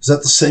 Is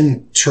that the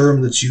same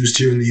term that's used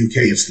here in the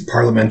UK? It's the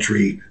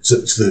parliamentary,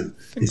 it's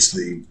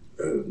the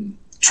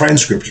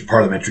transcript of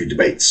parliamentary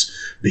debates,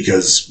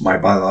 because my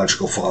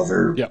biological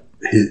father, yep,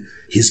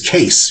 his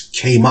case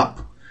came up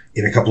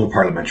in a couple of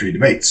parliamentary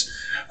debates.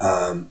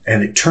 And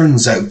it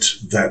turns out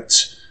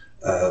that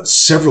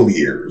several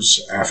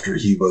years after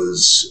he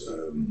was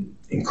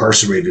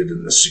incarcerated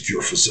in the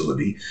secure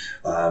facility,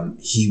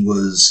 he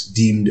was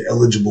deemed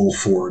eligible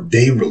for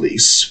day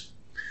release.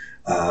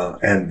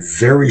 And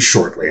very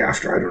shortly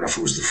after, I don't know if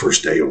it was the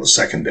first day or the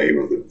second day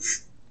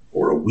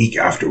or a week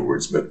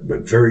afterwards, but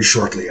very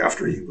shortly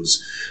after he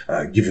was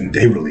given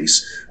day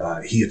release,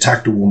 he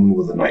attacked a woman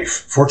with a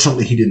knife.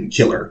 Fortunately, he didn't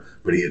kill her,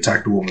 but he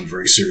attacked a woman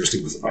very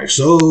seriously with a knife.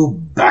 So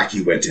back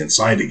he went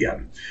inside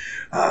again.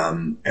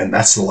 And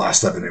that's the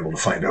last I've been able to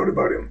find out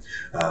about him.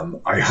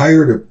 I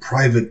hired a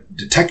private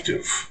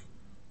detective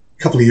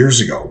a couple of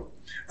years ago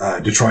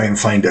to try and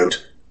find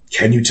out,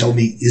 can you tell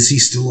me, is he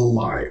still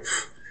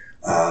alive?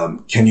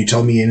 Can you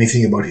tell me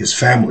anything about his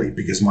family?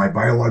 Because my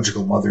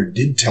biological mother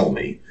did tell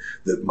me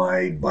that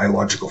my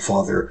biological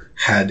father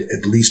had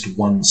at least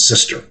one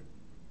sister.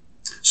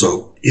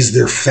 So is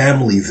there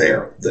family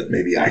there that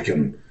maybe I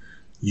can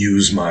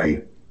use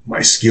my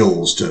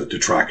skills to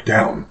track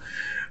down?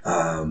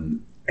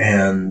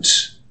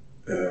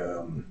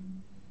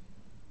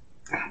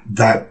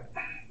 That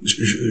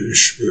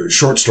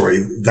short story,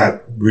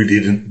 that really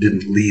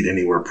didn't lead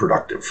anywhere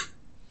productive.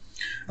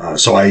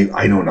 So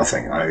I know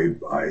nothing.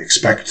 I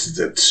expect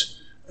that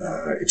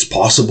it's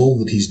possible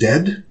that he's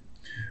dead,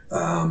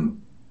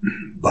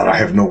 but I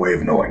have no way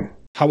of knowing.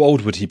 How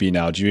old would he be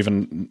now? Do you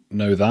even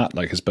know that,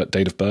 like his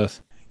date of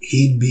birth?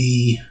 He'd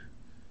be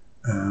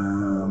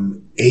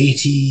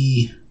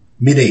 80,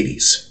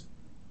 mid-80s.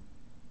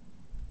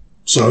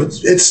 So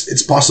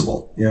it's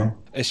possible, yeah.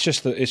 It's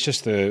just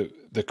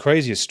the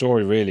craziest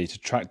story, really, to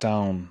track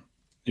down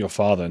your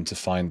father and to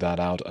find that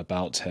out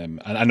about him,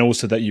 and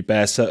also that you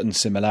bear certain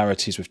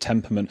similarities with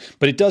temperament.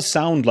 But it does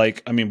sound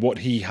like, I mean, what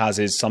he has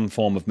is some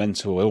form of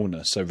mental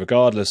illness. So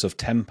regardless of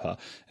temper,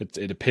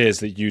 it appears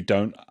that you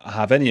don't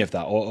have any of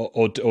that,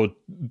 or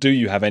do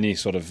you have any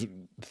sort of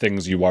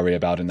things you worry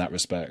about in that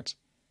respect?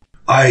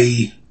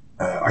 I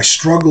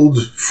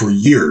struggled for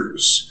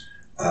years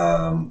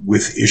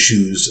with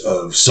issues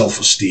of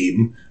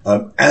self-esteem,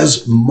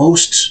 as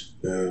most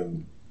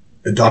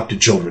adopted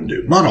children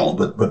do. Not all,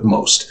 but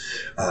most.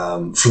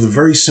 For the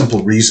very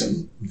simple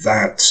reason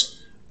that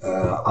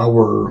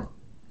our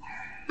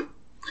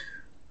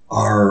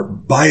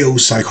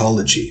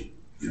biopsychology,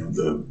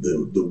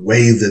 the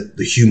way that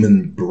the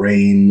human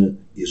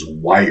brain is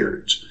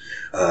wired,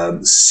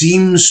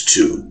 seems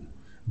to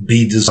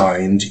be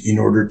designed in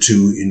order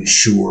to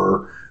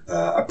ensure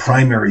a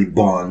primary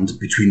bond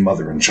between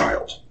mother and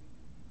child.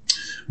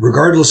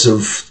 Regardless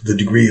of the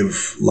degree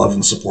of love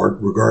and support,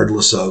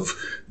 regardless of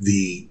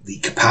the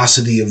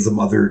capacity of the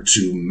mother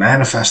to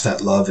manifest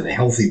that love in a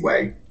healthy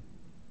way,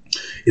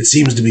 it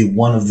seems to be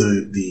one of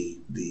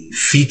the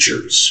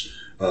features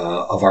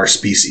of our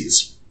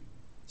species.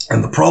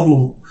 And the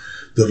problem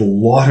that a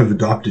lot of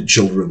adopted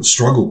children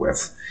struggle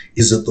with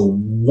is that the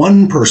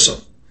one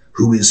person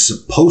who is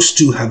supposed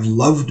to have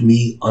loved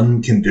me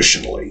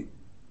unconditionally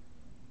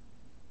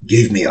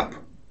gave me up.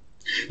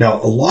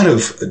 Now, a lot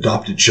of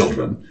adopted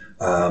children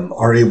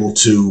are able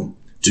to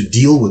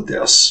deal with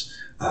this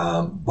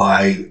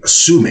by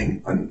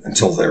assuming,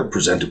 until they're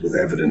presented with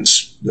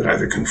evidence that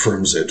either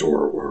confirms it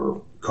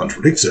or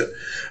contradicts it.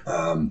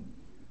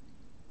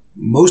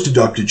 Most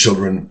adopted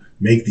children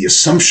make the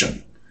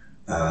assumption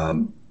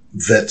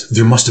that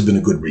there must have been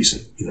a good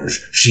reason. You know,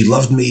 she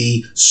loved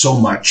me so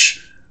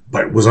much,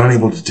 but was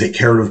unable to take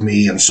care of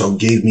me, and so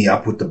gave me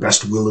up with the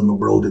best will in the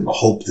world in the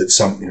hope that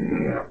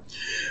something.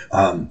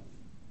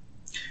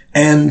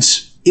 And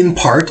in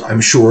part,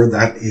 I'm sure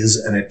that is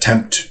an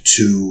attempt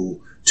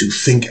to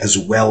think as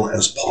well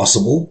as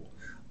possible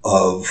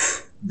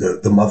of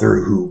the mother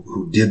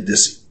who did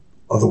this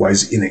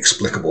otherwise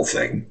inexplicable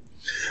thing.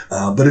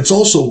 But it's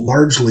also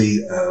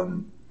largely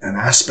an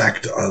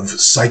aspect of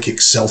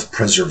psychic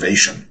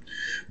self-preservation,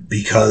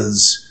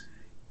 because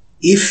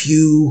if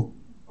you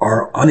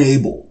are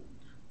unable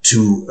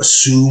to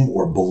assume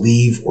or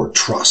believe or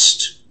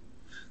trust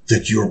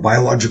that your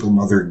biological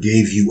mother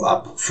gave you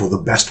up for the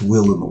best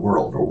will in the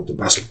world or with the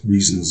best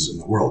reasons in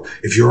the world,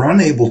 if you're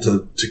unable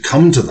to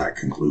come to that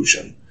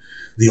conclusion,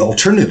 the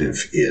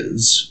alternative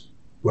is,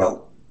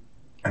 well,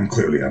 I'm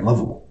clearly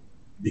unlovable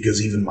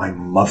because even my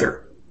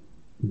mother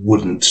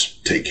wouldn't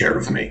take care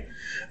of me.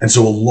 And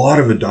so a lot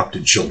of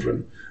adopted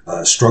children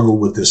struggle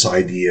with this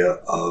idea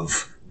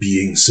of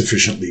being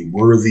sufficiently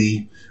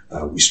worthy.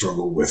 We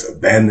struggle with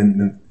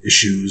abandonment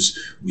issues.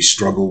 We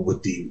struggle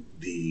with the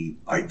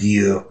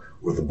idea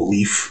or the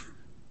belief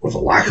or the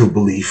lack of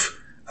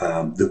belief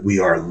that we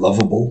are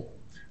lovable.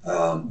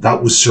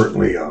 That was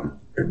certainly a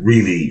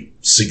really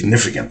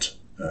significant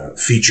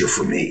feature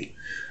for me.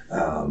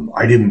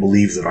 I didn't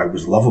believe that I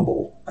was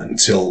lovable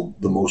until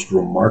the most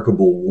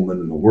remarkable woman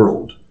in the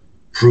world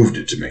proved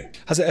it to me.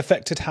 Has it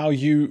affected how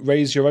you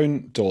raise your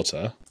own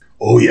daughter?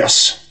 Oh,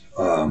 yes,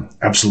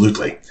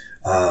 absolutely.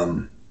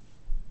 I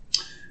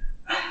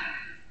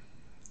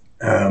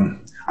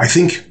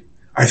think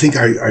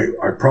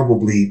I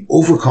probably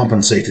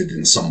overcompensated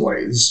in some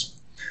ways,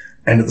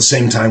 and at the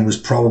same time was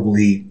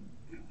probably,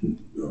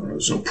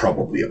 there's no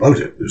probably about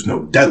it, there's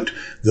no doubt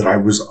that I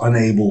was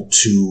unable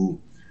to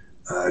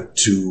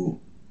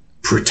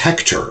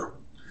protect her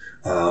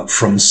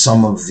from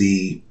some of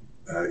the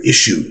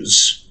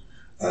issues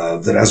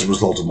that as a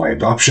result of my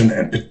adoption,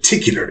 and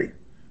particularly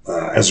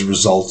as a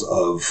result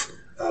of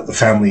the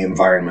family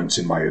environment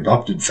in my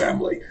adopted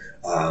family.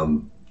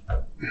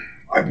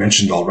 I've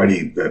mentioned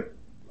already that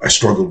I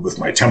struggled with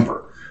my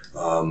temper.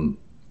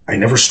 I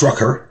never struck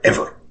her,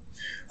 ever.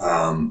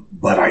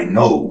 But I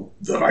know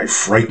that I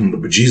frightened the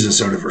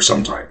bejesus out of her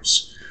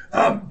sometimes.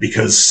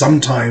 Because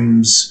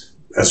sometimes,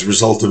 as a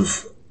result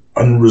of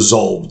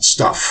unresolved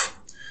stuff,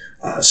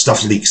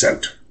 stuff leaks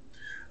out.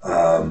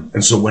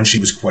 And so when she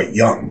was quite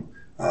young,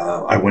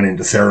 I went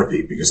into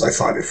therapy because I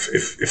thought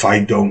if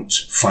I don't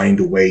find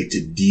a way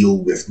to deal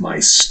with my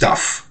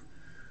stuff,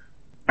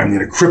 I'm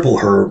going to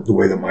cripple her the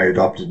way that my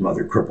adopted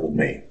mother crippled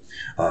me.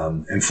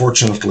 And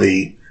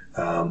fortunately,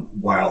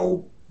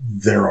 while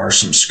there are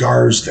some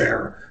scars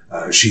there,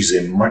 she's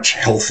a much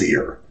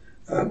healthier,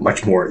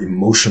 much more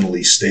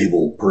emotionally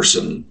stable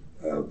person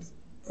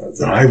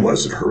than I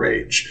was at her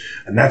age.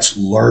 And that's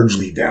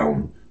largely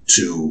down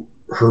to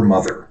her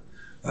mother,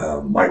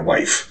 my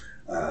wife,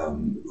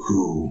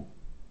 who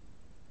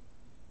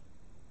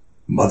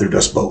mothered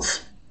us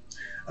both,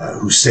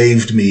 who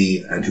saved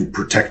me and who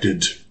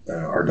protected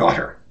our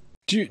daughter.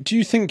 Do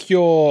you think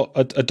your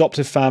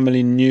adoptive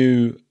family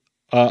knew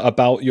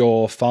about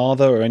your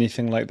father or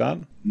anything like that?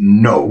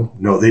 No,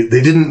 they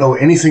didn't know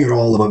anything at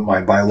all about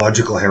my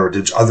biological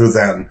heritage other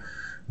than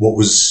what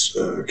was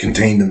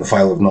contained in the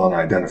file of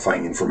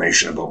non-identifying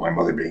information about my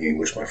mother being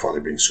English, my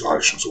father being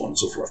Scottish, and so on and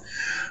so forth.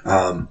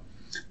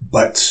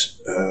 But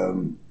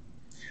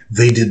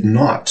they did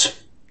not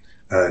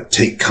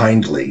take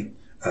kindly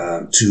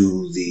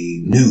to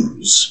the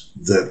news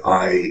that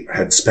I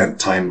had spent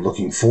time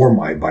looking for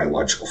my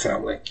biological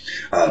family.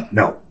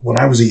 Now, when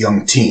I was a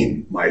young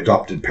teen, my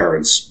adopted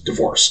parents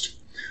divorced.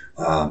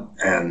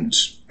 And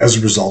as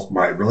a result,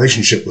 my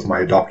relationship with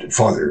my adopted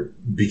father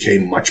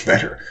became much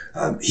better.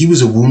 He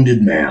was a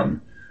wounded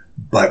man,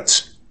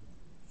 but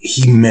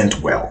he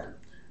meant well.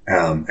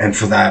 And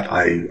for that,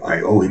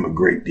 I owe him a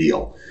great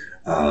deal.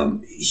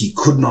 He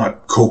could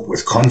not cope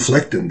with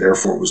conflict and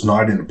therefore was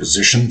not in a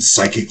position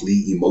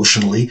psychically,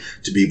 emotionally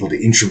to be able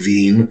to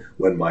intervene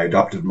when my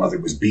adopted mother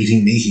was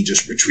beating me. He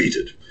just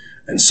retreated.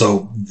 And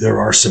so there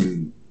are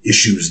some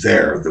issues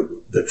there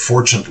that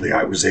fortunately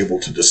I was able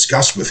to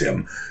discuss with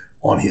him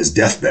on his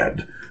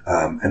deathbed,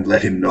 and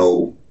let him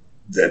know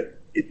that,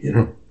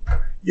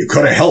 you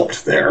could have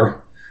helped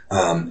there.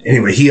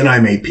 Anyway, he and I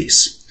made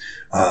peace.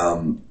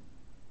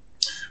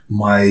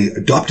 My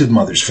adopted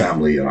mother's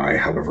family and I,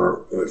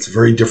 however, it's a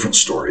very different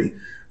story.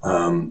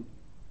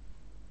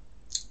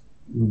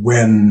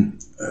 When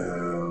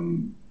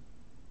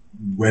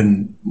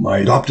my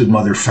adopted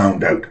mother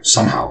found out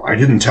somehow, I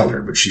didn't tell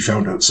her, but she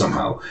found out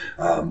somehow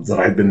that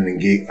I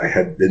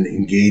had been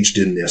engaged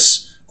in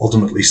this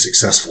ultimately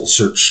successful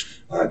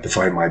search to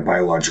find my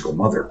biological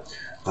mother,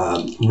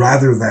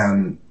 rather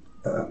than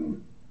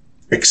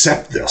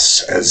accept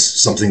this as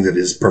something that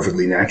is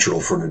perfectly natural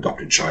for an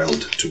adopted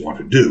child to want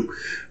to do.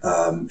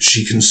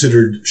 She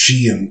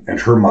and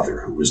her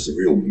mother, who was the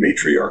real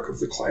matriarch of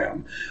the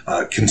clan,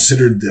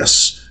 considered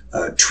this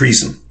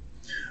treason.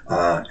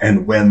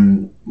 And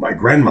when my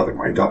grandmother,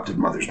 my adopted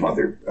mother's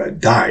mother,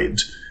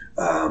 died,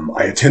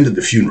 I attended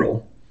the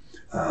funeral,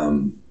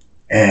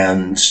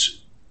 and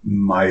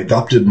my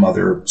adopted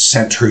mother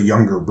sent her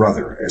younger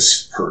brother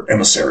as her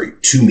emissary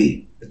to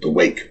me at the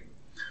wake.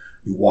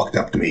 He walked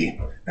up to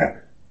me. Now,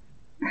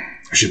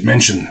 I should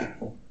mention,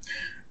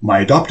 my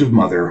adoptive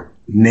mother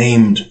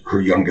named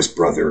her youngest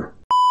brother,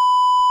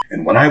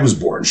 and when I was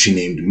born, she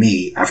named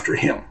me after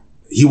him.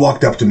 He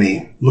walked up to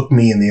me, looked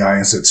me in the eye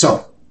and said,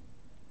 "So,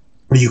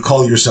 what do you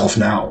call yourself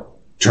now?"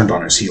 Turned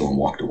on his heel and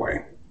walked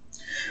away.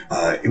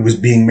 It was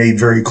being made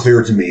very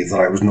clear to me that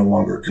I was no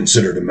longer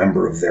considered a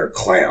member of their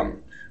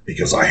clan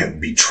because I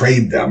had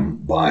betrayed them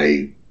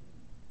by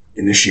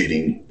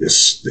initiating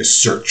this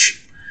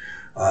search.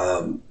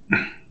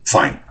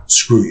 Fine,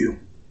 screw you.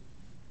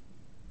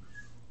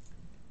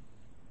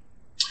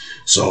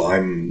 So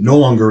I'm no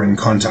longer in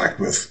contact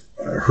with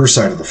her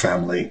side of the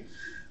family.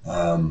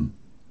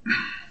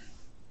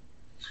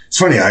 It's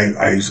funny,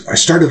 I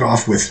started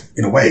off with,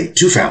 in a way,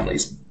 two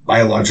families,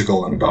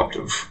 biological and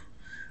adoptive.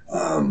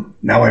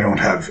 Now I don't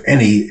have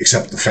any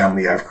except the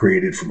family I've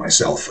created for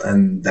myself,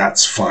 and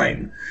that's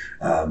fine.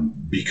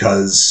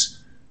 Because,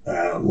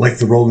 like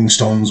the Rolling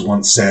Stones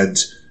once said,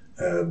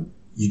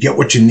 you get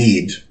what you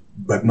need,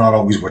 but not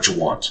always what you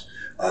want.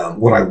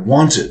 What I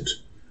wanted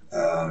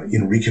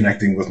in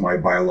reconnecting with my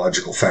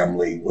biological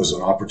family was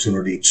an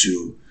opportunity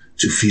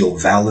to feel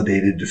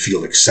validated, to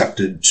feel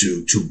accepted,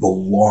 to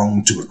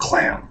belong to a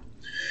clan.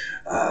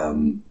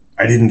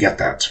 I didn't get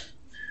that.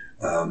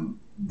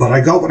 But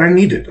I got what I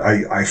needed.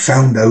 I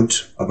found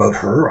out about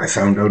her. I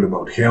found out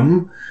about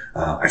him.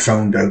 I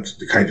found out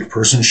the kind of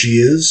person she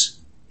is.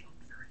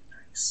 Very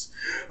nice.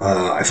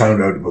 I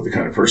found out about the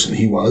kind of person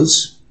he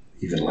was,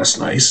 even less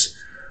nice.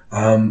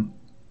 And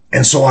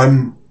so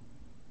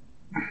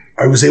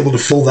I was able to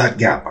fill that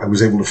gap. I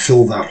was able to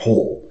fill that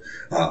hole.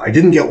 I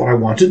didn't get what I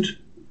wanted.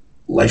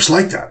 Life's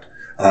like that.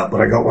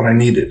 But I got what I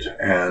needed.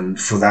 And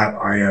for that,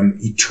 I am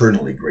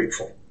eternally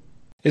grateful.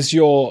 Is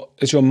your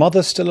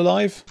mother still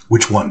alive?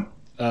 Which one?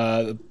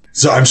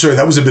 So I'm sorry,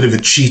 that was a bit of a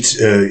cheat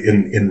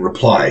in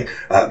reply,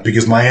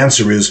 because my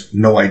answer is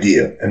no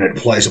idea, and it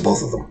applies to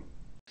both of them.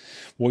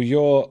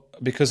 Well,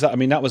 because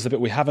that was the bit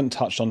we haven't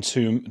touched on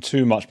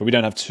too much, but we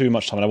don't have too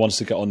much time. And I wanted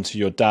to get on to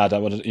your dad. I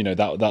wanted,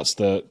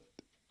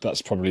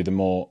 that's probably the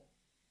more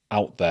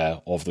out there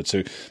of the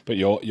two. But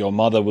your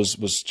mother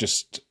was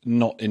just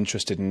not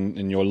interested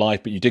in your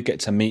life, but you did get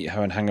to meet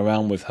her and hang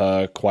around with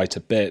her quite a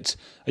bit.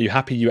 Are you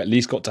happy you at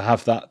least got to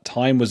have that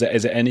time? Is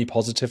it any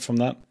positive from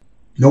that?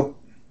 Nope.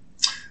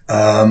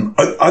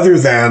 Other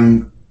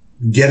than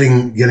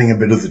getting a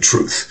bit of the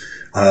truth.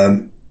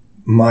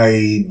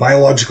 My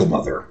biological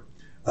mother,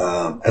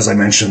 as I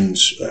mentioned,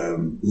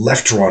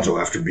 left Toronto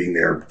after being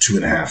there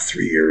 2.5,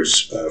 3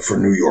 years for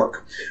New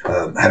York.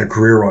 Had a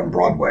career on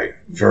Broadway,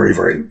 very,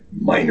 very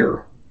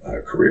minor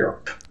career.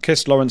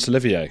 Kissed Laurence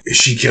Olivier.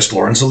 She kissed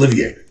Laurence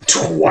Olivier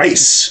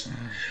twice.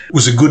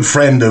 Was a good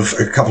friend of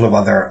a couple of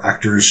other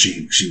actors.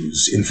 She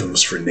was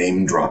infamous for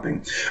name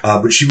dropping,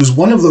 but she was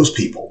one of those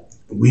people.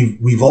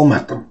 We've all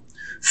met them,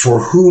 for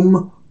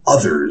whom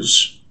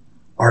others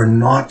are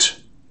not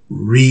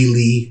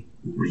really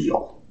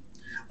real.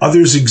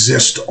 Others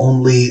exist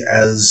only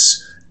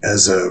as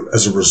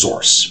a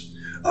resource.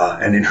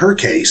 And in her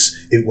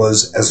case, it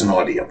was as an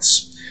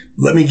audience.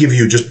 Let me give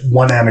you just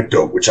one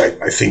anecdote, which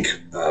I think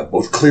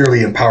both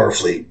clearly and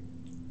powerfully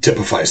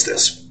typifies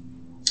this.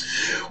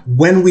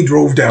 When we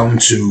drove down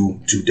to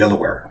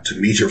Delaware to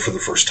meet her for the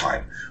first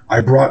time,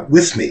 I brought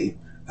with me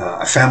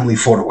a family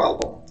photo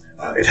album.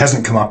 It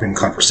hasn't come up in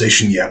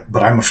conversation yet,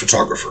 but I'm a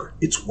photographer.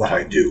 It's what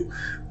I do.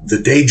 The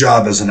day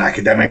job as an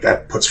academic,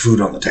 that puts food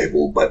on the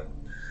table, but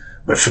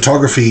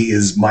photography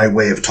is my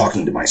way of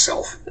talking to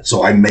myself.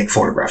 So I make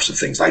photographs of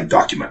things. I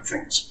document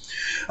things.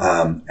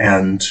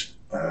 And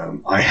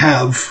I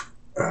have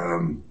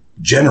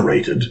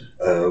generated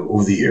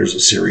over the years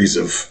a series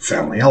of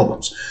family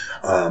albums.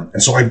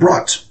 And so I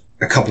brought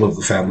a couple of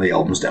the family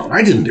albums down.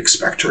 I didn't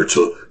expect her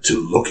to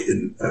look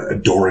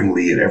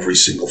adoringly at every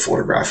single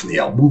photograph in the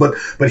album,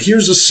 but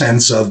here's a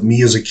sense of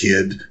me as a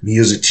kid, me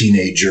as a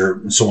teenager,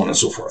 and so on and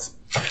so forth.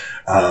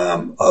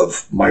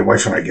 Of my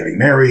wife and I getting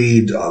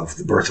married, of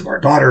the birth of our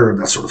daughter,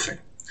 that sort of thing.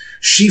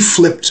 She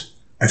flipped,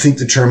 I think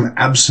the term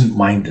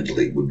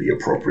absent-mindedly would be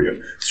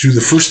appropriate, through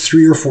the first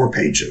 3 or 4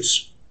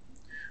 pages,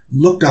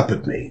 looked up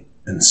at me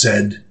and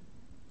said,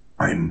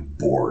 "I'm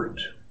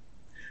bored."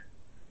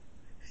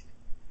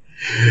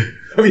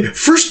 I mean,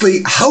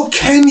 firstly, how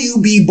can you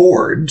be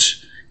bored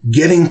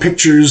getting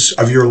pictures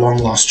of your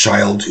long-lost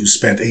child who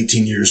spent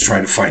 18 years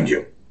trying to find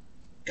you?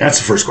 That's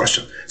the first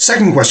question.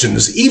 Second question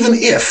is, even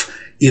if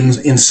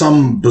in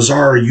some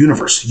bizarre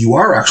universe you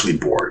are actually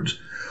bored,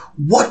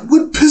 what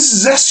would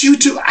possess you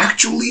to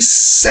actually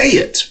say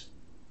it?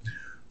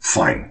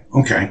 Fine.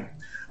 Okay.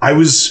 I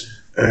was,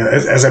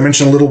 as I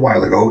mentioned a little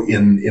while ago,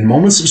 in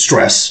moments of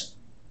stress,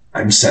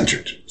 I'm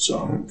centered.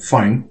 So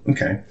fine.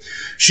 Okay.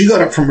 She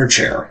got up from her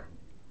chair,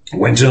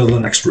 went into the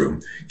next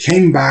room,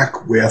 came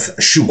back with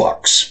a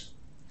shoebox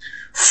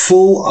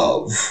full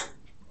of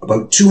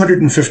about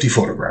 250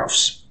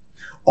 photographs,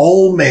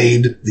 all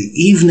made the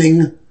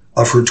evening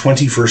of her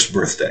 21st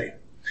birthday.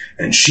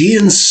 And she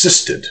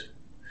insisted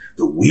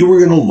that we were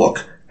going to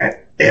look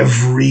at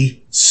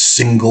every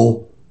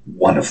single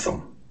one of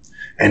them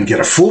and get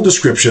a full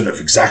description of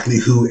exactly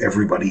who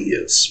everybody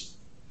is.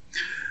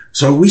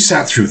 So we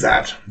sat through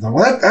that.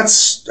 Well,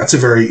 that's a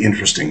very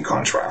interesting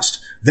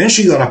contrast. Then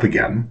she got up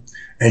again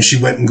and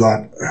she went and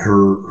got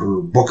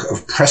her book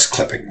of press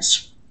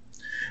clippings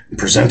and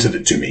presented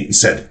it to me and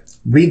said,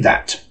 read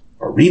that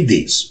or read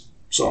these.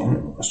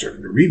 So I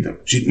started to read them.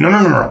 She,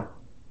 no.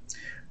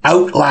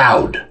 Out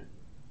loud.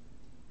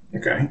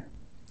 Okay.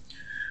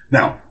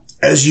 Now,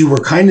 as you were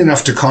kind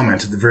enough to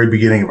comment at the very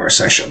beginning of our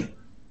session,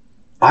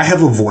 I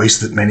have a voice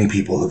that many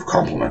people have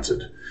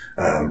complimented.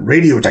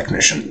 Radio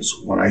technicians,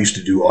 when I used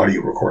to do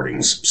audio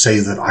recordings, say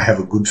that I have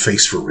a good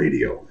face for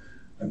radio.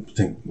 I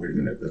think, wait a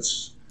minute,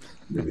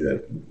 maybe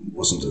that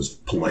wasn't as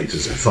polite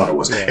as I thought it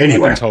was. Yeah,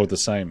 anyway. I've been told the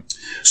same.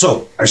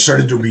 So I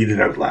started to read it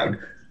out loud.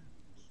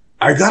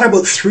 I got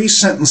about 3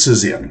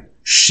 sentences in.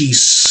 She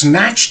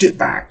snatched it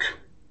back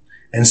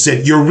and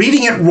said, "You're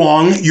reading it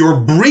wrong. Your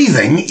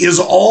breathing is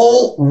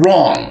all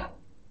wrong."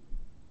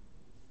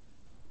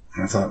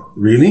 And I thought,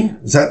 really?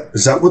 Is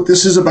that what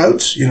this is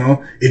about? You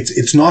know,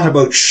 it's not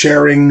about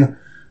sharing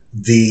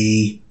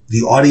the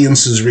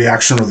audience's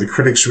reaction or the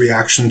critic's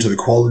reaction to the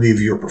quality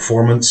of your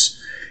performance.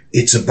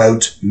 It's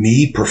about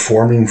me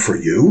performing for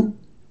you.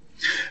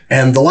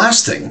 And the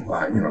last thing,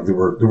 there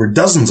were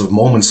dozens of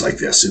moments like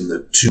this in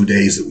the 2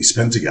 days that we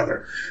spent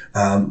together.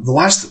 One of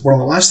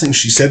the last things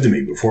she said to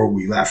me before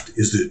we left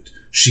is that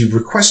she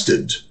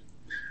requested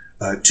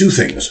 2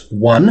 things.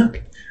 One,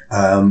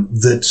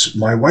 that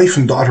my wife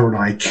and daughter and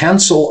I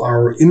cancel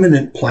our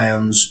imminent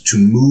plans to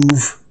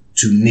move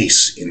to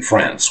Nice in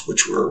France,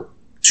 which were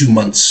 2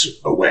 months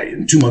away.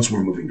 In 2 months,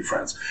 we're moving to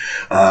France,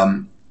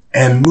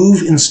 and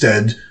move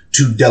instead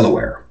to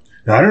Delaware.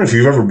 Now, I don't know if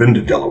you've ever been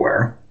to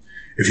Delaware.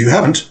 If you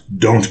haven't,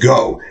 don't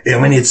go. I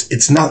mean,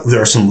 it's not,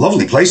 there are some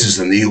lovely places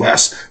in the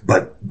U.S.,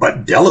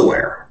 but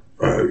Delaware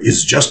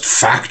is just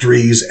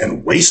factories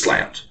and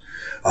wasteland.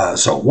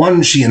 So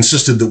one, she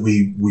insisted that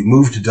we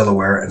move to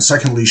Delaware. And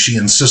secondly, she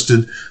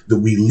insisted that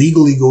we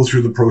legally go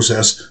through the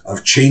process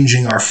of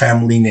changing our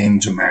family name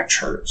to match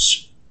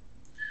hers.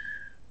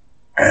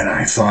 And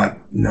I thought,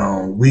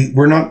 no,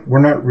 we're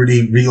not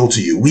really real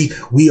to you.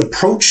 I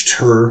approached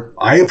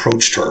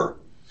her,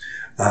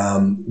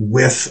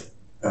 with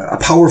a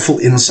powerful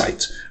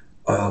insight.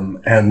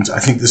 And I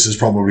think this is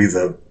probably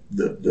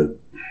the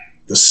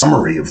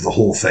summary of the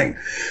whole thing.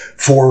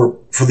 For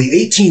the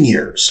 18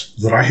 years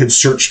that I had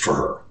searched for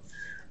her,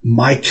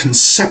 my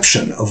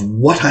conception of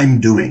what I'm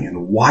doing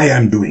and why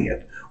I'm doing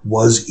it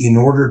was in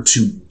order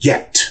to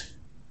get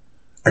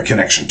a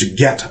connection, to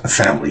get a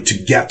family, to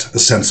get a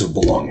sense of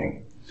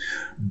belonging.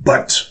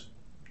 But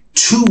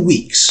 2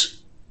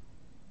 weeks,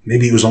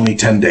 maybe it was only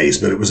 10 days,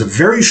 but it was a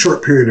very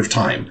short period of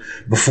time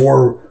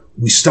before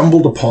we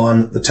stumbled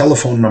upon the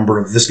telephone number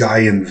of this guy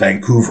in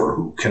Vancouver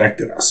who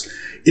connected us.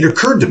 It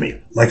occurred to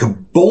me like a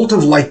bolt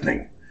of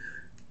lightning.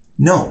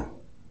 No,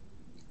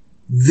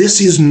 this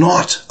is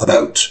not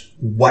about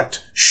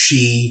what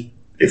she,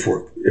 if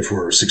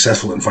we're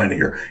successful in finding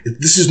her,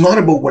 this is not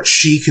about what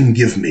she can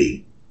give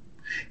me.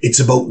 It's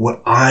about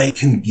what I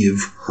can give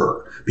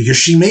her, because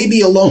she may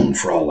be alone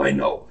for all I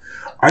know.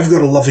 I've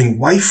got a loving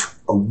wife,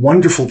 a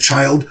wonderful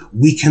child.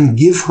 We can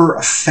give her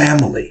a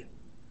family.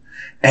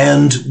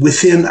 And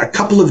within a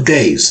couple of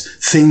days,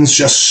 things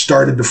just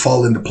started to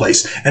fall into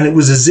place. And it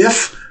was as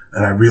if,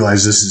 and I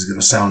realize this is going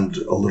to sound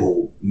a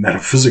little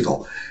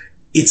metaphysical,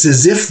 it's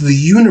as if the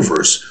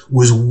universe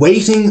was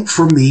waiting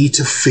for me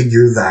to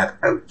figure that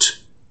out.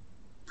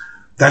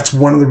 That's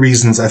one of the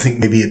reasons I think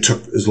maybe it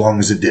took as long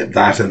as it did.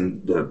 That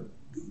and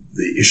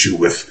the issue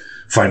with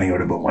finding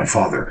out about my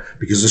father.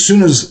 Because as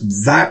soon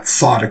as that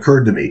thought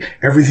occurred to me,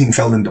 everything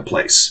fell into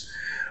place.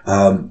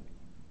 And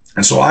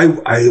so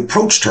I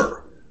approached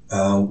her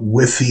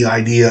with the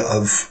idea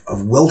of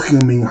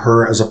welcoming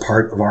her as a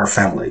part of our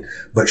family.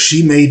 But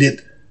she made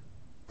it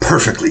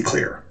perfectly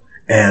clear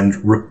and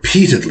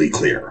repeatedly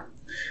clear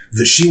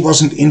that she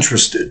wasn't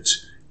interested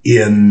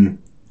in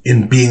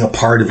being a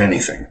part of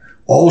anything.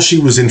 All she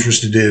was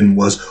interested in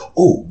was,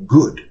 oh,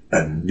 good,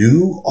 a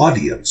new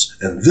audience.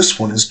 And this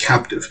one is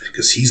captive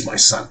because he's my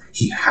son.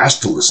 He has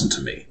to listen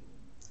to me.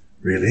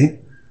 Really?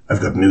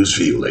 I've got news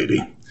for you, lady.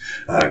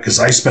 Because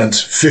I spent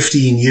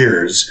 15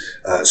 years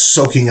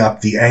soaking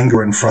up the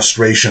anger and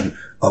frustration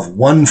of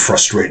one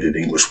frustrated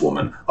English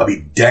woman. I'll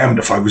be damned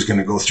if I was going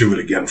to go through it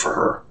again for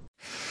her.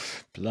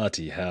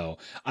 Bloody hell.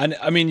 And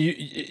I mean,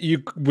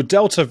 you were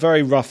dealt a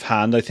very rough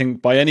hand, I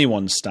think, by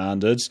anyone's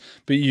standards,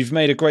 but you've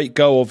made a great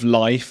go of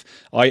life.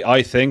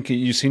 I think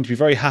you seem to be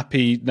very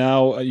happy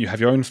now. You have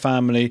your own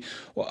family.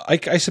 Well,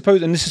 I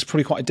suppose, and this is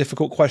probably quite a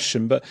difficult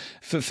question, but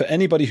for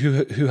anybody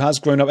who has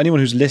grown up, anyone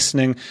who's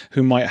listening,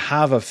 who might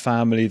have a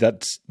family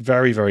that's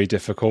very, very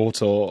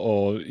difficult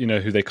or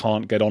who they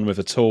can't get on with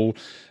at all,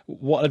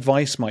 what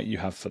advice might you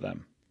have for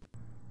them?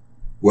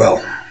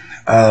 Well,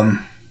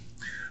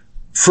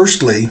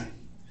 firstly,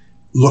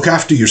 look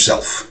after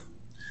yourself.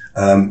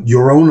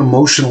 Your own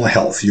emotional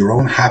health, your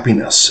own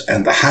happiness,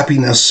 and the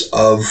happiness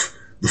of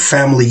the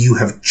family you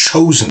have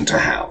chosen to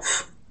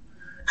have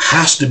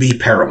has to be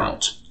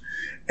paramount.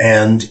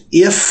 And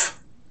if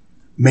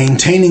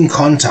maintaining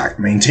contact,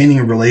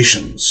 maintaining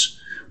relations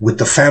with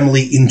the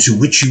family into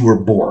which you were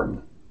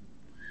born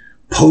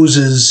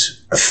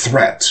poses a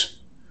threat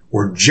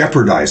or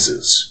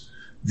jeopardizes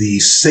the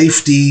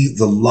safety,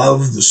 the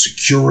love, the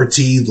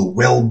security, the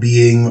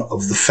well-being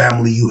of the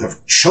family you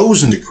have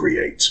chosen to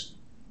create,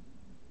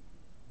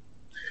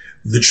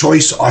 the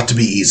choice ought to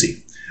be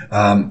easy.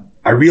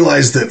 I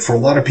realize that for a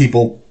lot of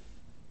people,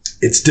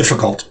 it's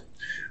difficult.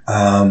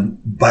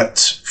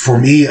 But for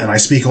me, and I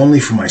speak only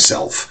for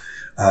myself,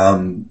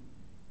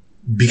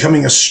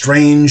 becoming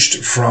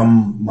estranged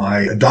from my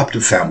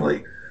adoptive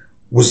family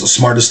was the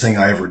smartest thing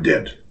I ever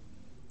did,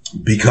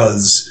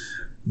 because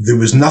there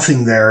was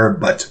nothing there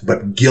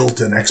but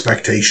guilt and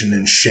expectation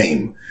and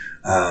shame.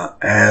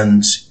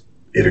 And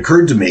it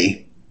occurred to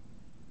me,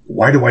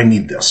 why do I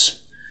need this?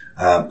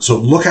 So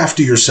look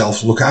after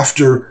yourself, look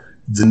after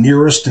the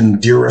nearest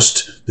and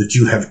dearest that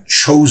you have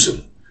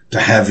chosen to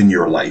have in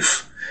your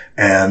life.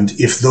 And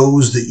if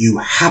those that you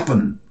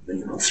happen,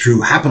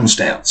 through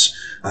happenstance,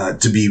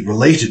 to be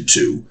related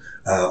to,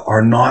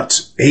 are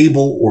not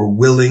able or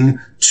willing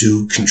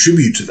to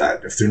contribute to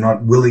that, if they're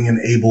not willing and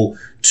able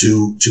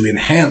to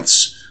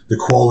enhance the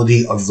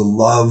quality of the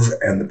love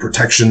and the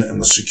protection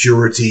and the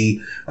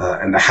security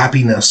and the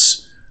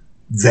happiness,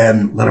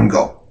 then let them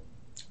go.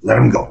 Let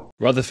them go.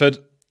 Rutherford,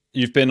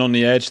 you've been on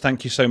The Edge.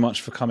 Thank you so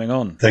much for coming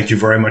on. Thank you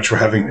very much for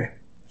having me.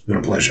 It's been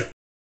a pleasure.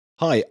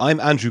 Hi, I'm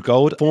Andrew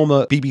Gold,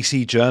 former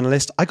BBC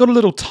journalist. I got a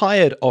little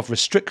tired of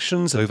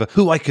restrictions over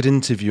who I could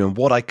interview and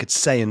what I could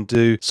say and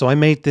do, so I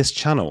made this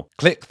channel.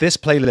 Click this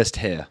playlist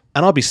here,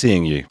 and I'll be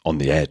seeing you on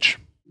The Edge.